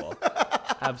 Incredible.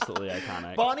 Absolutely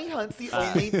iconic. Bonnie Hunt's the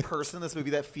only person in this movie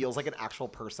that feels like an actual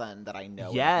person that I know.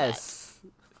 and Yes.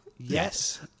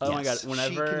 Yes. Oh my god. Yes. met.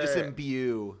 Whenever She can just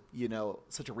imbue,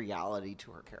 such a reality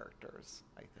to her characters,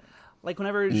 I think. like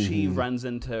whenever she runs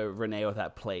into Renee with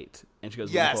that plate and she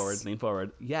goes Yes. lean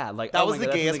forward. Yeah, like That oh was my the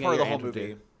God, that's gayest something part of the your whole aunt would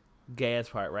movie. do.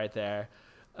 Gayest part right there.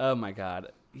 Oh my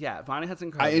god. Yeah, Bonnie Hunt's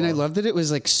incredible. And I love that it was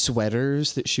like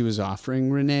sweaters that she was offering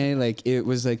Renee. Like it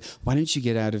was like, why don't you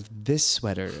get out of this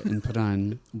sweater and put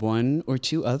on one or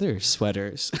two other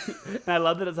sweaters? And I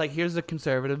love that it's like, here's the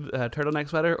conservative turtleneck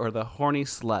sweater or the horny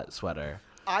slut sweater.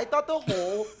 I thought the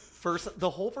whole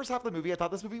first half of the movie, I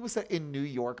thought this movie was set in New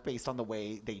York based on the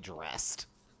way they dressed.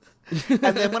 And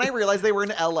then when I realized they were in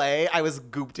LA, I was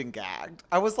gooped and gagged.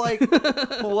 I was like,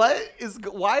 why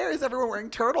is everyone wearing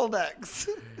turtlenecks?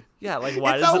 Yeah, like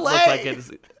why It's does it LA. look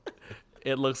like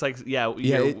it looks like Yeah,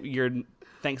 you're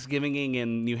Thanksgiving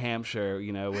in New Hampshire,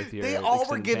 with your They all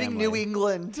were extended giving family. New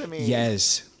England to me.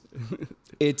 Yes.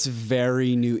 It's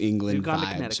very New England We've gone to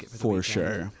vibes Connecticut for the for weekend.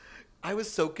 sure. I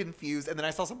was so confused. And then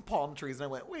I saw some palm trees and I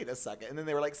went, wait a second. And then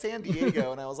they were like San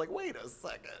Diego. And I was like, wait a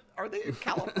second. Are they in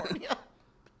California?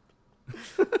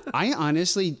 I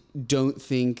honestly don't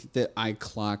think that I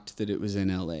clocked that it was in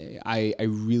LA. I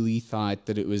really thought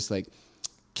that it was like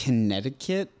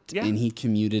Connecticut Yeah. and he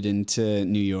commuted into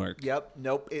New York. Yep.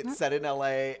 Nope. It's set in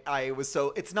LA.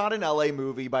 It's not an LA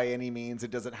movie by any means.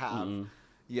 It doesn't have,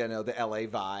 the LA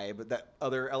vibe that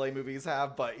other LA movies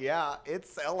have. But yeah,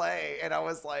 it's LA. And I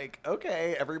was like,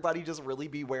 okay, everybody just really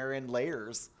be wearing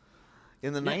layers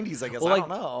in the 90s, I guess. Well, I don't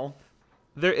know.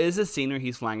 There is a scene where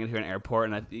he's flying into an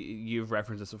airport, and you've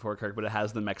referenced this before, Kirk, but it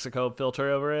has the Mexico filter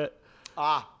over it.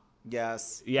 Ah,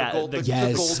 yes. Yeah, The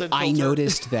Yes, golden I filter.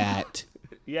 noticed that.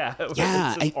 Yeah,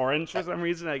 Yeah, it's just orange for some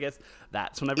reason. I guess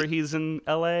that's whenever he's in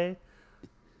LA.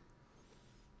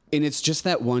 And it's just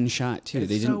that one shot too. It's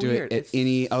They didn't so do weird. it at It's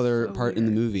any other so part in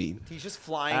the weird. movie. He's just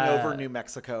flying over New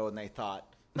Mexico, and they thought,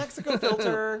 Mexico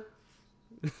filter.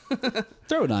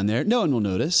 Throw it on there. No one will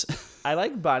notice. I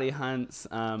like Bonnie Hunt's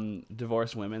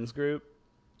divorced women's group.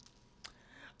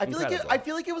 I feel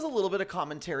Incredible. like it was a little bit of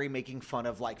commentary making fun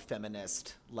of like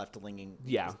feminist left-leaning,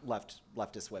 Yeah.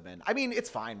 leftist women. I mean,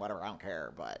 it's fine, whatever. I don't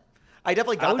care, but I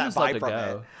definitely I got would that just love vibe to from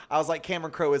go. it. I was like,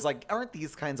 Cameron Crowe is like, aren't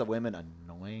these kinds of women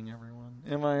annoying everyone?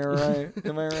 Am I right?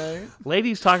 Am I right?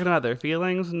 Ladies talking about their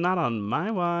feelings, not on my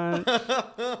watch.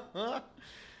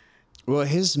 Well,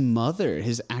 his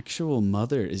actual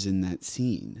mother is in that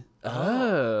scene.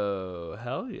 Oh,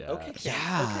 hell yeah. Okay,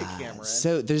 Yeah. Okay, Cameron.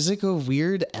 So there's like a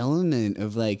weird element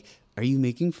of like, are you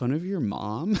making fun of your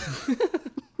mom?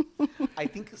 I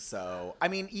think so. I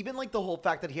mean, even like the whole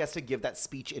fact that he has to give that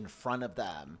speech in front of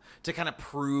them to kind of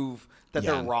prove that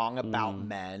Yeah. they're wrong about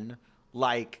men.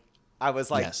 Like, I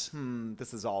was like, Yes.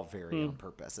 this is all very on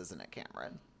purpose, isn't it,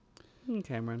 Cameron?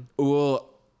 Cameron. Well,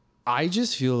 I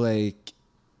just feel like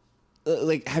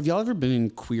have y'all ever been in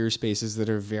queer spaces that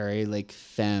are very like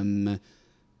femme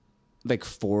like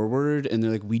forward, and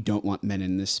they're like, we don't want men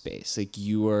in this space, like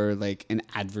you are like an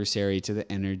adversary to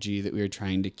the energy that we are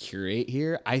trying to curate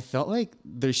here? I felt like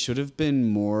there should have been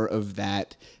more of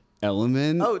that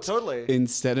element. Oh, totally.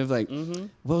 Instead of like,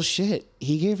 well shit,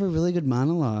 he gave a really good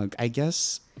monologue. I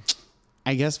guess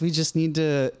we just need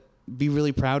to be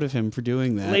really proud of him for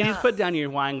doing that. Ladies, put down your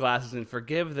wine glasses and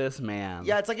forgive this man.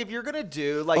 Yeah, it's like if you're gonna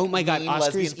do like Oh my God, mean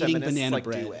Oscar's lesbian eating feminists, banana like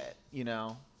bread. do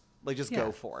it, like just Yeah.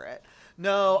 go for it.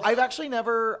 No, I've actually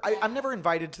never. I'm never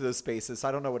invited to those spaces, so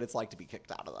I don't know what it's like to be kicked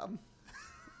out of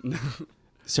them.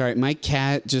 Sorry, my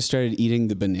cat just started eating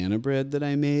the banana bread that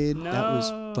I made. That was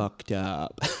No. fucked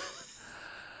up.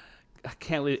 I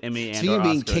can't believe Emmy and Speaking or of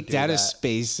being Oscar kicked do out that. of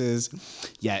spaces,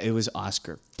 yeah, it was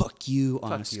Oscar. Fuck you,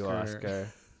 Oscar. Fuck you, Oscar.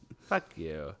 Fuck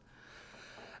you.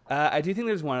 I do think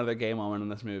there's one other gay moment in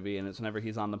this movie, and it's whenever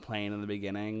he's on the plane in the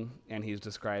beginning, and he's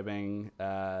describing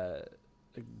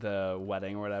the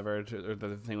wedding or whatever, or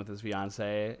the thing with his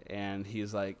fiance, and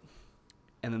he's like,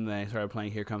 And then they started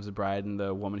playing Here Comes the Bride, and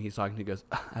the woman he's talking to goes,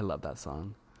 I love that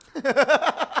song.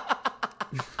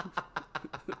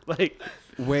 Like,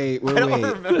 wait. I don't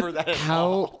remember that at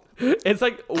all. it's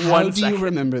like How 1 do second. you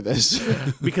remember this?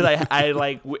 Because I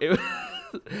like I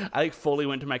like fully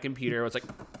went to my computer. I was like,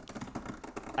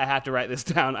 I have to write this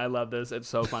down. I love this. It's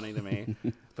so funny to me.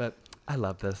 But I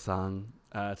love this song.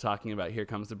 Talking about Here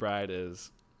Comes the Bride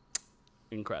is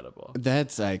incredible.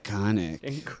 That's iconic.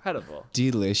 Incredible.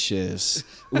 Delicious.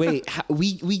 Wait,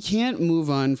 we can't move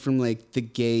on from like the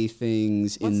gay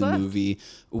things in What's the that? movie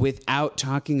without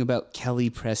talking about Kelly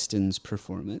Preston's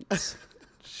performance.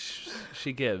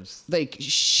 She gives. Like,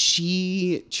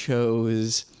 she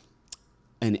chose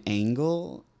an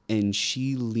angle and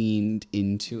she leaned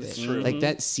into it. true. Like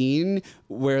that scene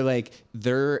where like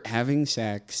they're having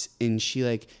sex and she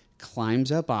like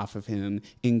climbs up off of him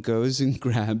and goes and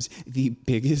grabs the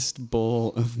biggest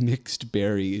bowl of mixed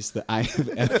berries that I have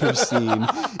ever seen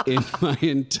in my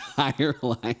entire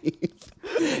life,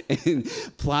 and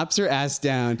plops her ass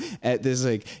down at this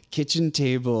like kitchen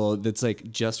table that's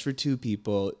like just for two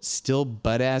people, still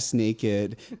butt ass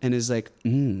naked, and is like,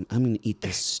 I'm gonna eat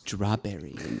this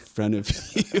strawberry in front of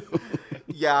you.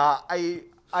 Yeah,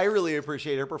 I really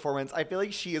appreciate her performance. I feel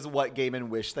like she is what gay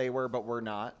men wish they were, but we're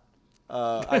not.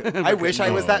 I wish I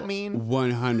was that mean.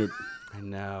 100. I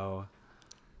know.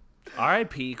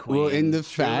 R.I.P. Queen. Well, in the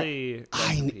fact, Truly,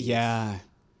 rest in peace. yeah,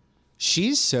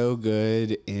 she's so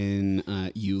good in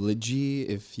Eulogy.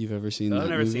 If you've ever seen that, I've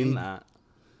never movie. seen that.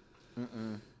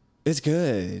 It's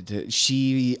good.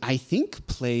 She, I think,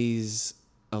 plays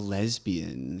a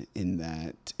lesbian in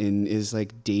that and is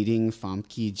like dating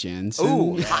Famke Janssen.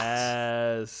 Ooh.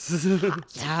 Yes.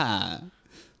 Yeah.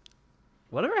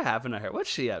 Whatever happened to her? What's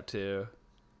she up to?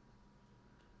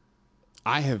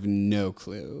 I have no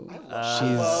clue.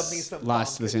 Love me She's some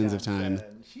lost to the Famke sands of time.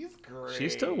 Janssen. She's great.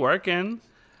 She's still working.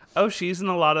 Oh, she's in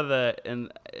a lot of the.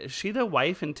 Is she the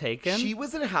wife in Taken? She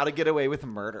was in How to Get Away with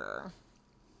Murder.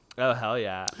 Oh hell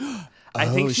yeah! I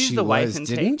think she's she the wife was. in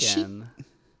Didn't she? Taken.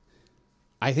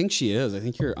 I think she is. I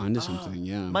think you're onto something.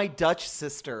 Yeah. My Dutch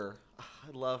sister. I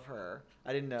love her.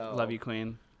 I didn't know. Love you,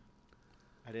 Queen.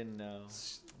 I didn't know.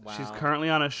 Wow. She's currently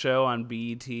on a show on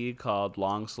BET called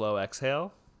Long Slow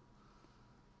Exhale.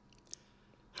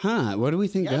 Huh? What do we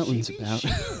think that one's about?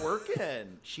 She's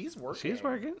working. She's working. She's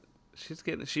working. She's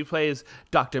getting. She plays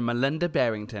Dr. Melinda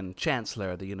Barrington,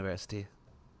 Chancellor of the university.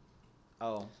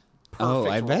 Oh. Oh,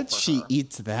 perfect I role bet for she her.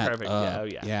 eats that. Perfect. Up. Yeah, oh,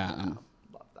 yeah. Yeah.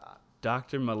 Love that.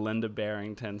 Dr. Melinda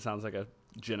Barrington sounds like a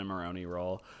Jenna Maroney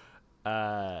role.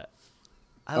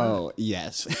 Oh,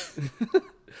 yes.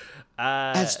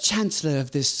 As chancellor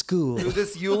of this school. Dude,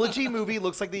 this eulogy movie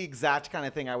looks like the exact kind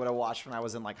of thing I would have watched when I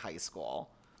was in like high school.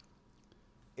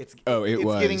 It's It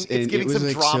was. It's And getting it was some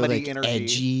like so, dramedy like, energy.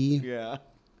 edgy. Yeah.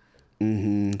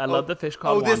 I love the fish Oh,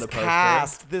 called this Wanda poster.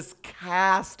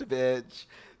 cast, bitch.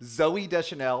 Zoe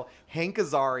Deschanel, Hank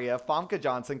Azaria, Famke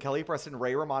Johnson, Kelly Preston,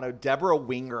 Ray Romano, Deborah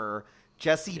Winger,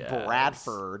 Jesse Yes.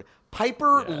 Bradford,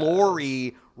 Piper Yes.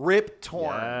 Laurie, Rip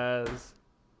Torn.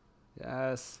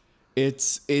 Yes.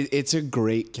 It's a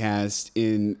great cast.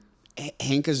 In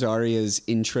Hank Azaria's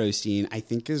intro scene, I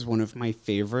think is one of my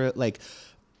favorite like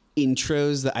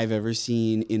intros that I've ever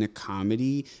seen in a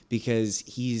comedy, because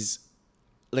he's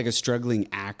like a struggling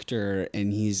actor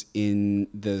and he's in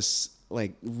this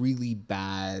like really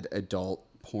bad adult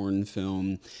porn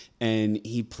film, and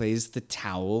he plays the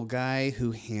towel guy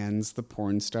who hands the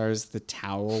porn stars the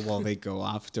towel while they go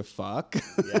off to fuck.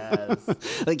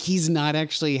 Yes. Like, he's not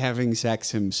actually having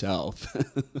sex himself.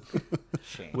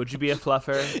 Shame. Would you be a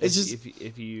fluffer It's just-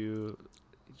 if you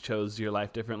chose your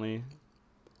life differently?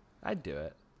 I'd do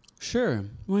it. Sure,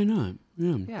 why not?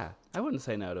 Yeah. Yeah, I wouldn't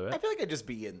say no to I it. feel like I'd just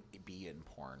be in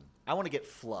porn. I want to get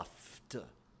fluffed.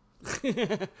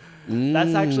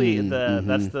 That's actually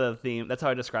that's the theme. That's how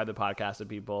I describe the podcast to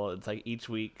people. It's like each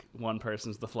week one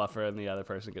person's the fluffer and the other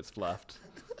person gets fluffed,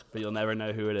 but you'll never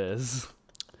know who it is.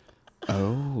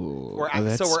 Oh. We're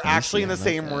that's so we're actually spicy. in the I like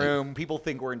same that. room. People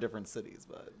think we're in different cities,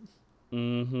 but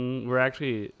We're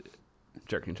actually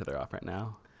jerking each other off right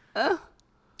now.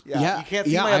 yeah, you can't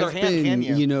see my other I've hand, been,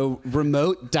 can you?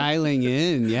 remote dialing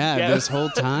in, Yeah. this whole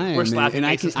time. We're slapping and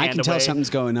I Mace's can hand tell away.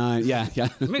 something's going on. Yeah.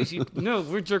 Mace, no,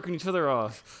 we're jerking each other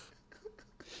off.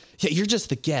 Yeah, you're just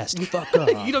the guest. Fuck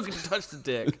off. You don't get to touch the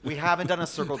dick. We haven't done a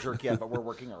circle jerk yet, but we're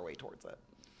working our way towards it.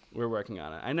 We're working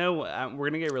on it. I know we're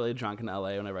gonna get really drunk in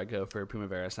LA whenever I go for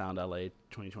Primavera Sound LA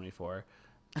 2024,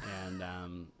 and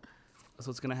that's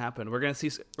what's gonna happen. We're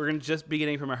gonna just be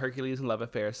getting from a Hercules and Love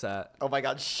Affair set, Oh my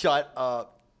god, shut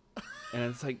up. and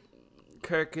it's like,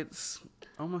 Kirk, it's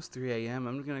almost 3 a.m.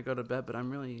 I'm gonna go to bed, but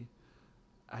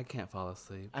I can't fall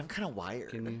asleep. I'm kind of wired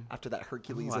Can you? after that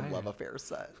Hercules and Love Affair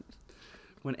set.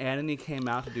 When Anthony came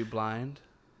out to do Blind,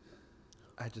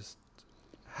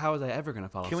 how was I ever going to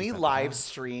fall asleep? Can we after live that?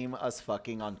 stream us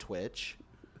fucking on Twitch?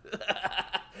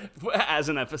 As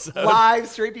an episode? Live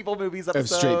Straight People Movies episode. Of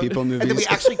Straight People And then we Movies.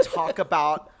 actually talk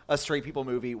about a Straight People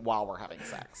movie while we're having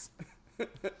sex.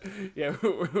 Yeah,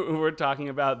 we're talking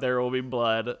about There Will Be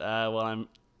Blood while I'm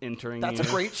entering That's you.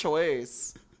 a great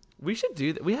choice. We should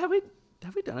do that.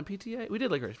 Have we done a PTA? We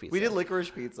did Licorice Pizza. We did Licorice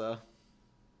Pizza.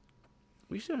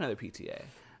 We should do another PTA.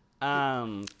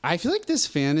 I feel like this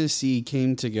fantasy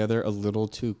came together a little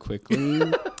too quickly.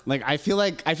 I feel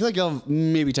like y'all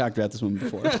maybe talked about this one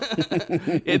before.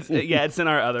 It's in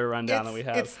our other rundown that we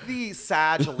have. It's the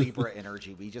Sag Libra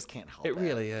energy. We just can't help it. It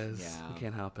really is. Yeah. We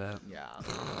can't help it. Yeah.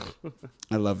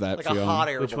 I love that Like for a y'all. hot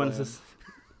air Which balloon. one's this?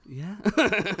 Yeah.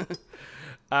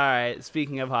 All right.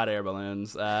 Speaking of hot air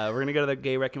balloons, we're going to go to the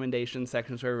gay recommendation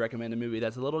section where we recommend a movie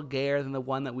that's a little gayer than the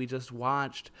one that we just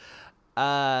watched.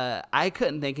 I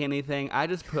couldn't think anything. I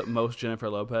just put most Jennifer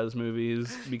Lopez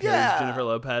movies because Jennifer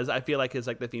Lopez, I feel like, is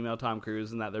like the female Tom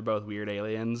Cruise in that they're both weird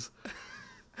aliens.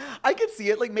 I could see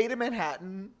it, like Made in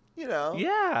Manhattan, you know?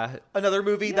 Yeah. Another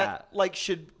movie Yeah. that like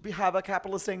should have a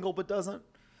capitalist angle but doesn't.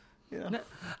 You know? No,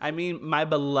 I mean, my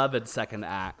beloved Second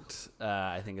Act,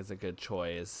 I think is a good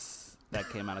choice. That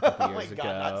came out a couple Oh my years god,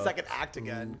 ago. not Second Act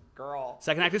again, girl.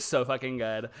 Second Act is so fucking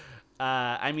good.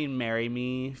 I mean, Marry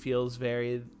Me feels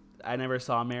very... I never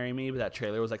saw Marry Me, but that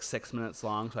trailer was like 6 minutes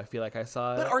long, so I feel like I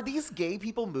saw it. But are these gay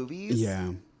people movies?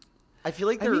 Yeah. I feel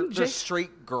like I they're, mean, they're Jake-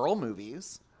 straight girl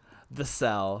movies. The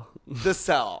Cell. The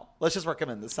Cell. Let's just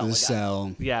recommend The Cell. The again.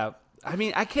 Cell. Yeah. I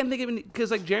mean, I can't think of any... Because,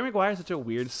 like, Jerry Maguire is such a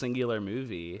weird, singular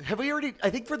movie. Have we already...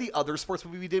 I think for the other sports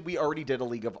movie we already did A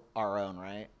League of Our Own,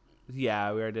 right?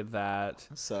 Yeah, we already did that.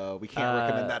 So we can't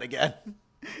recommend that again.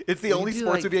 It's the we only do,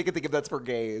 sports like- movie I can think of that's for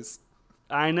gays.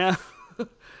 I know.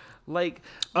 Like,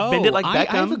 Oh, Bend It Like I Beckham.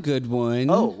 have a good one.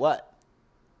 Oh, what?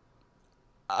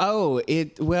 Oh,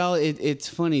 it's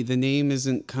funny. The name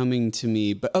isn't coming to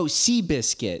me, but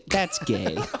Seabiscuit. That's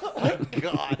gay. Oh, my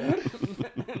God.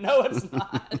 No, it's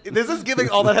not. This is giving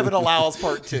All That Heaven Allows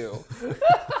Part 2.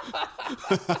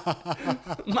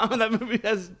 Mama, that movie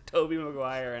has Tobey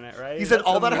Maguire in it, right? He said That's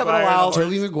All Tobey That Heaven Maguire. Allows.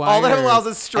 Tobey Maguire. All That Heaven Allows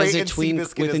is straight as a and twink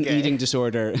Seabiscuit with is an gay. eating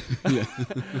disorder. Yeah.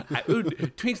 Ooh,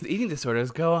 twinks with eating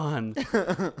disorders. Go on.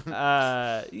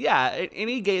 Yeah,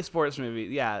 any gay sports movie.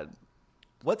 Yeah,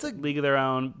 What's a... League of Their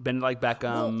Own, Bend It Like Well,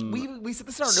 Beckham. we said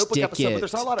this in our Notebook Stick episode, but It.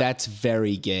 there's not a lot of... That's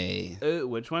very gay.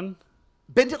 Which one?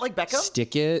 Bend It Like Beckham?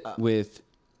 Stick It with...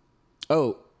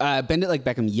 Bend It Like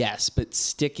Beckham, yes, but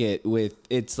Stick It with...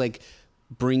 It's like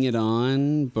Bring It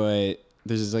On, but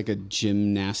there's like a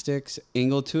gymnastics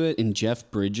angle to it, and Jeff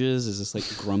Bridges is this like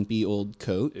grumpy old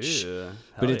coach. Ew,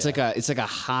 But hell it's yeah. like a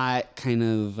hot kind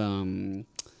of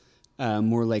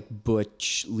more like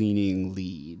butch leaning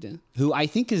lead, who I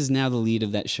think is now the lead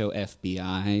of that show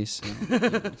FBI.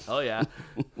 So. Oh yeah.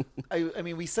 I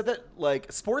mean, we said that,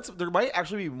 like, sports... There might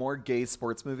actually be more gay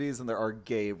sports movies than there are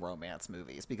gay romance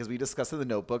movies, because we discussed in the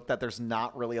Notebook that there's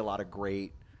not really a lot of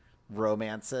great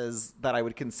romances that I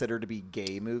would consider to be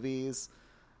gay movies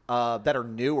that are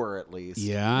newer, at least.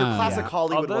 Yeah. Your classic Yeah.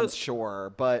 Hollywood Although- ones,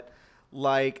 sure, but,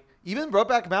 like, even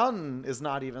Brokeback Mountain is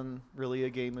not even really a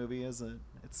gay movie, is it?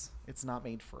 It's not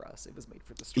made for us. It was made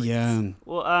for the streets. Yeah.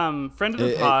 Well, friend of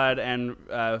the It- pod and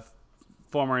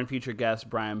former and future guest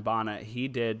Brian Bonnet, he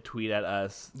did tweet at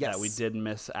us Yes. that we did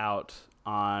miss out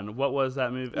on what was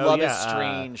that movie? Love is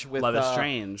Strange with Love is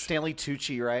Strange. Stanley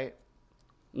Tucci, right?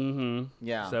 Mm-hmm.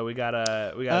 Yeah. So we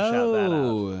gotta shout that out.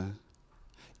 Oh.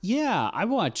 Yeah, I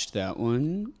watched that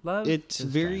one. Love it's is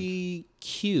very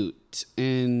cute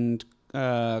and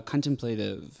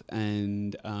contemplative,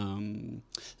 and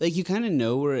like you kind of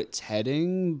know where it's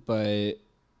heading, but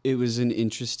it was an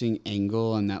interesting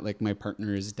angle on that, like, my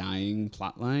partner is dying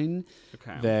plotline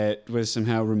Okay. that was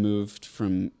somehow removed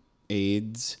from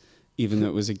AIDS, even though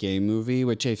it was a gay movie,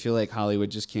 which I feel like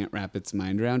Hollywood just can't wrap its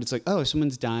mind around. It's like, oh,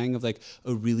 someone's dying of like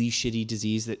a really shitty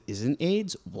disease that isn't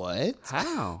AIDS? What?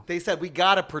 How? They said, we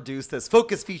got to produce this.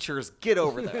 Focus Features, get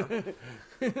over there.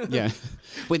 Yeah.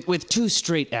 With two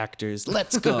straight actors.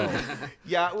 Let's go.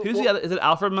 Yeah. Who's the other? Is it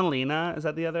Alfred Molina? Is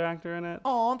that the other actor in it?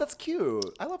 Oh, that's cute.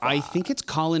 I love that. I think it's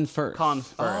Colin Firth. Colin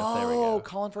Firth. There we Oh, go.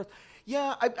 Colin Firth.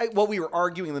 Yeah, what we were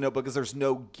arguing in the Notebook is there's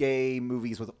no gay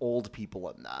movies with old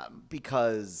people in them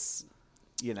because,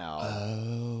 you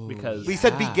know, Because we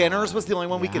said Beginners was the only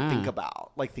one we could Yeah.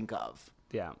 think of.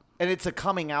 yeah. And it's a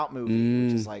coming out movie,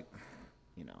 which is like,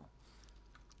 you know.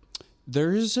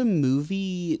 There's a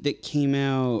movie that came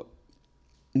out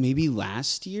maybe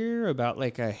last year about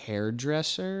like a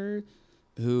hairdresser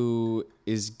who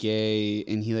is gay,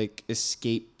 and he like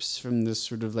escapes from this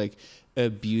sort of like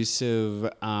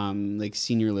abusive like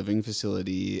senior living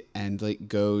facility and like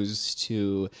goes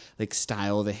to like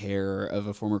style the hair of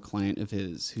a former client of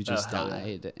his who just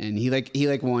died. And he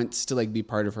wants to like be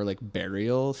part of her like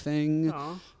burial thing.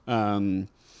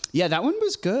 Yeah, that one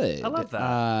was good. I love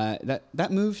that.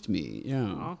 That moved me.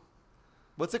 Yeah.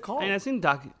 What's it called? And I've seen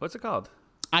What's it called?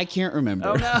 I can't remember.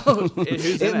 Oh no!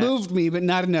 Who's in It moved me, but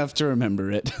not enough to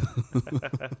remember it.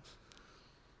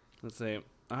 Let's see.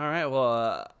 All right.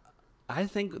 Well, I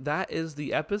think that is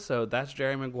the episode. That's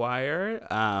Jerry Maguire.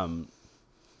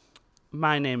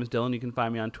 My name is Dylan. You can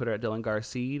find me on Twitter at Dylan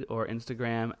Garceed or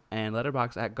Instagram and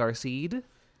Letterboxd at Garceed.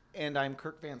 And I'm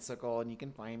Kirk Van Sickle, and you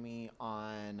can find me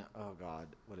on,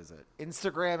 what is it?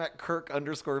 Instagram at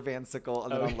Kirk_Van Sickle,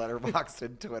 and then on Letterboxd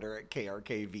and Twitter at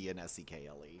KRKV and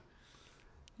SEKLE.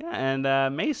 Yeah, and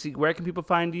Macy, where can people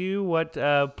find you? What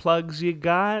plugs you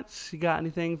got? You got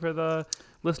anything for the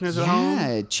listeners at home?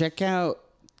 Yeah, check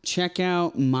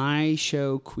out my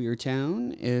show Queer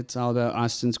Town. It's all about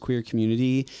Austin's queer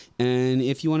community. And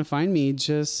if you want to find me,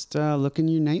 just look in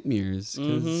your nightmares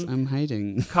because I'm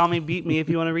hiding. Call me, beat me if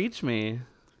you want to reach me.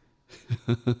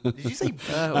 Did you say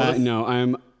no,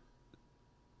 I'm.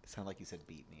 It sounded like you said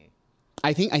beat me.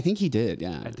 I think he did.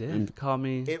 Yeah, I did. Call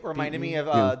me. It reminded me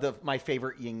of my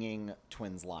favorite Ying Yang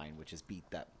Twins line, which is "Beat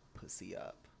that pussy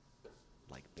up,"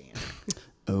 like bam.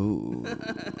 Oh.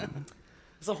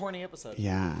 It's a horny episode.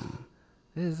 Yeah.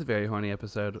 It is a very horny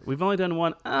episode. We've only done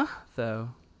one, though.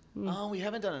 Oh, we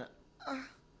haven't done it.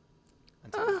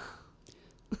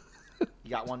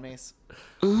 You got one, Mase?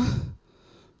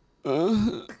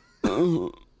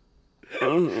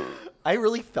 I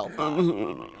really felt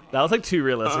that. That was like too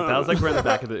realistic. That was like we're in the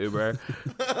back of the Uber.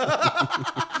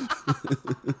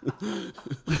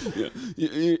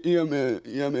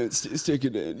 Yeah, man. Stick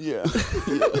it in. Yeah.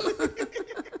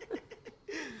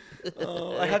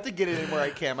 Oh, I have to get it in where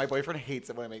I can. My boyfriend hates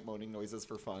it when I make moaning noises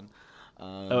for fun.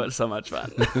 It's so much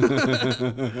fun.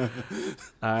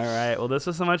 All right. Well, this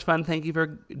was so much fun. Thank you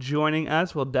for joining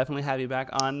us. We'll definitely have you back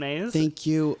on, Maze. Thank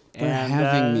you for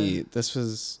having me. This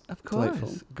was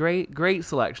delightful. Great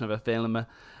selection of a film.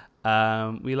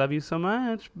 We love you so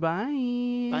much.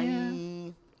 Bye.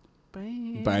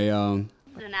 Bye. Bye, y'all.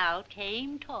 And out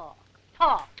came talk.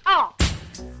 Talk.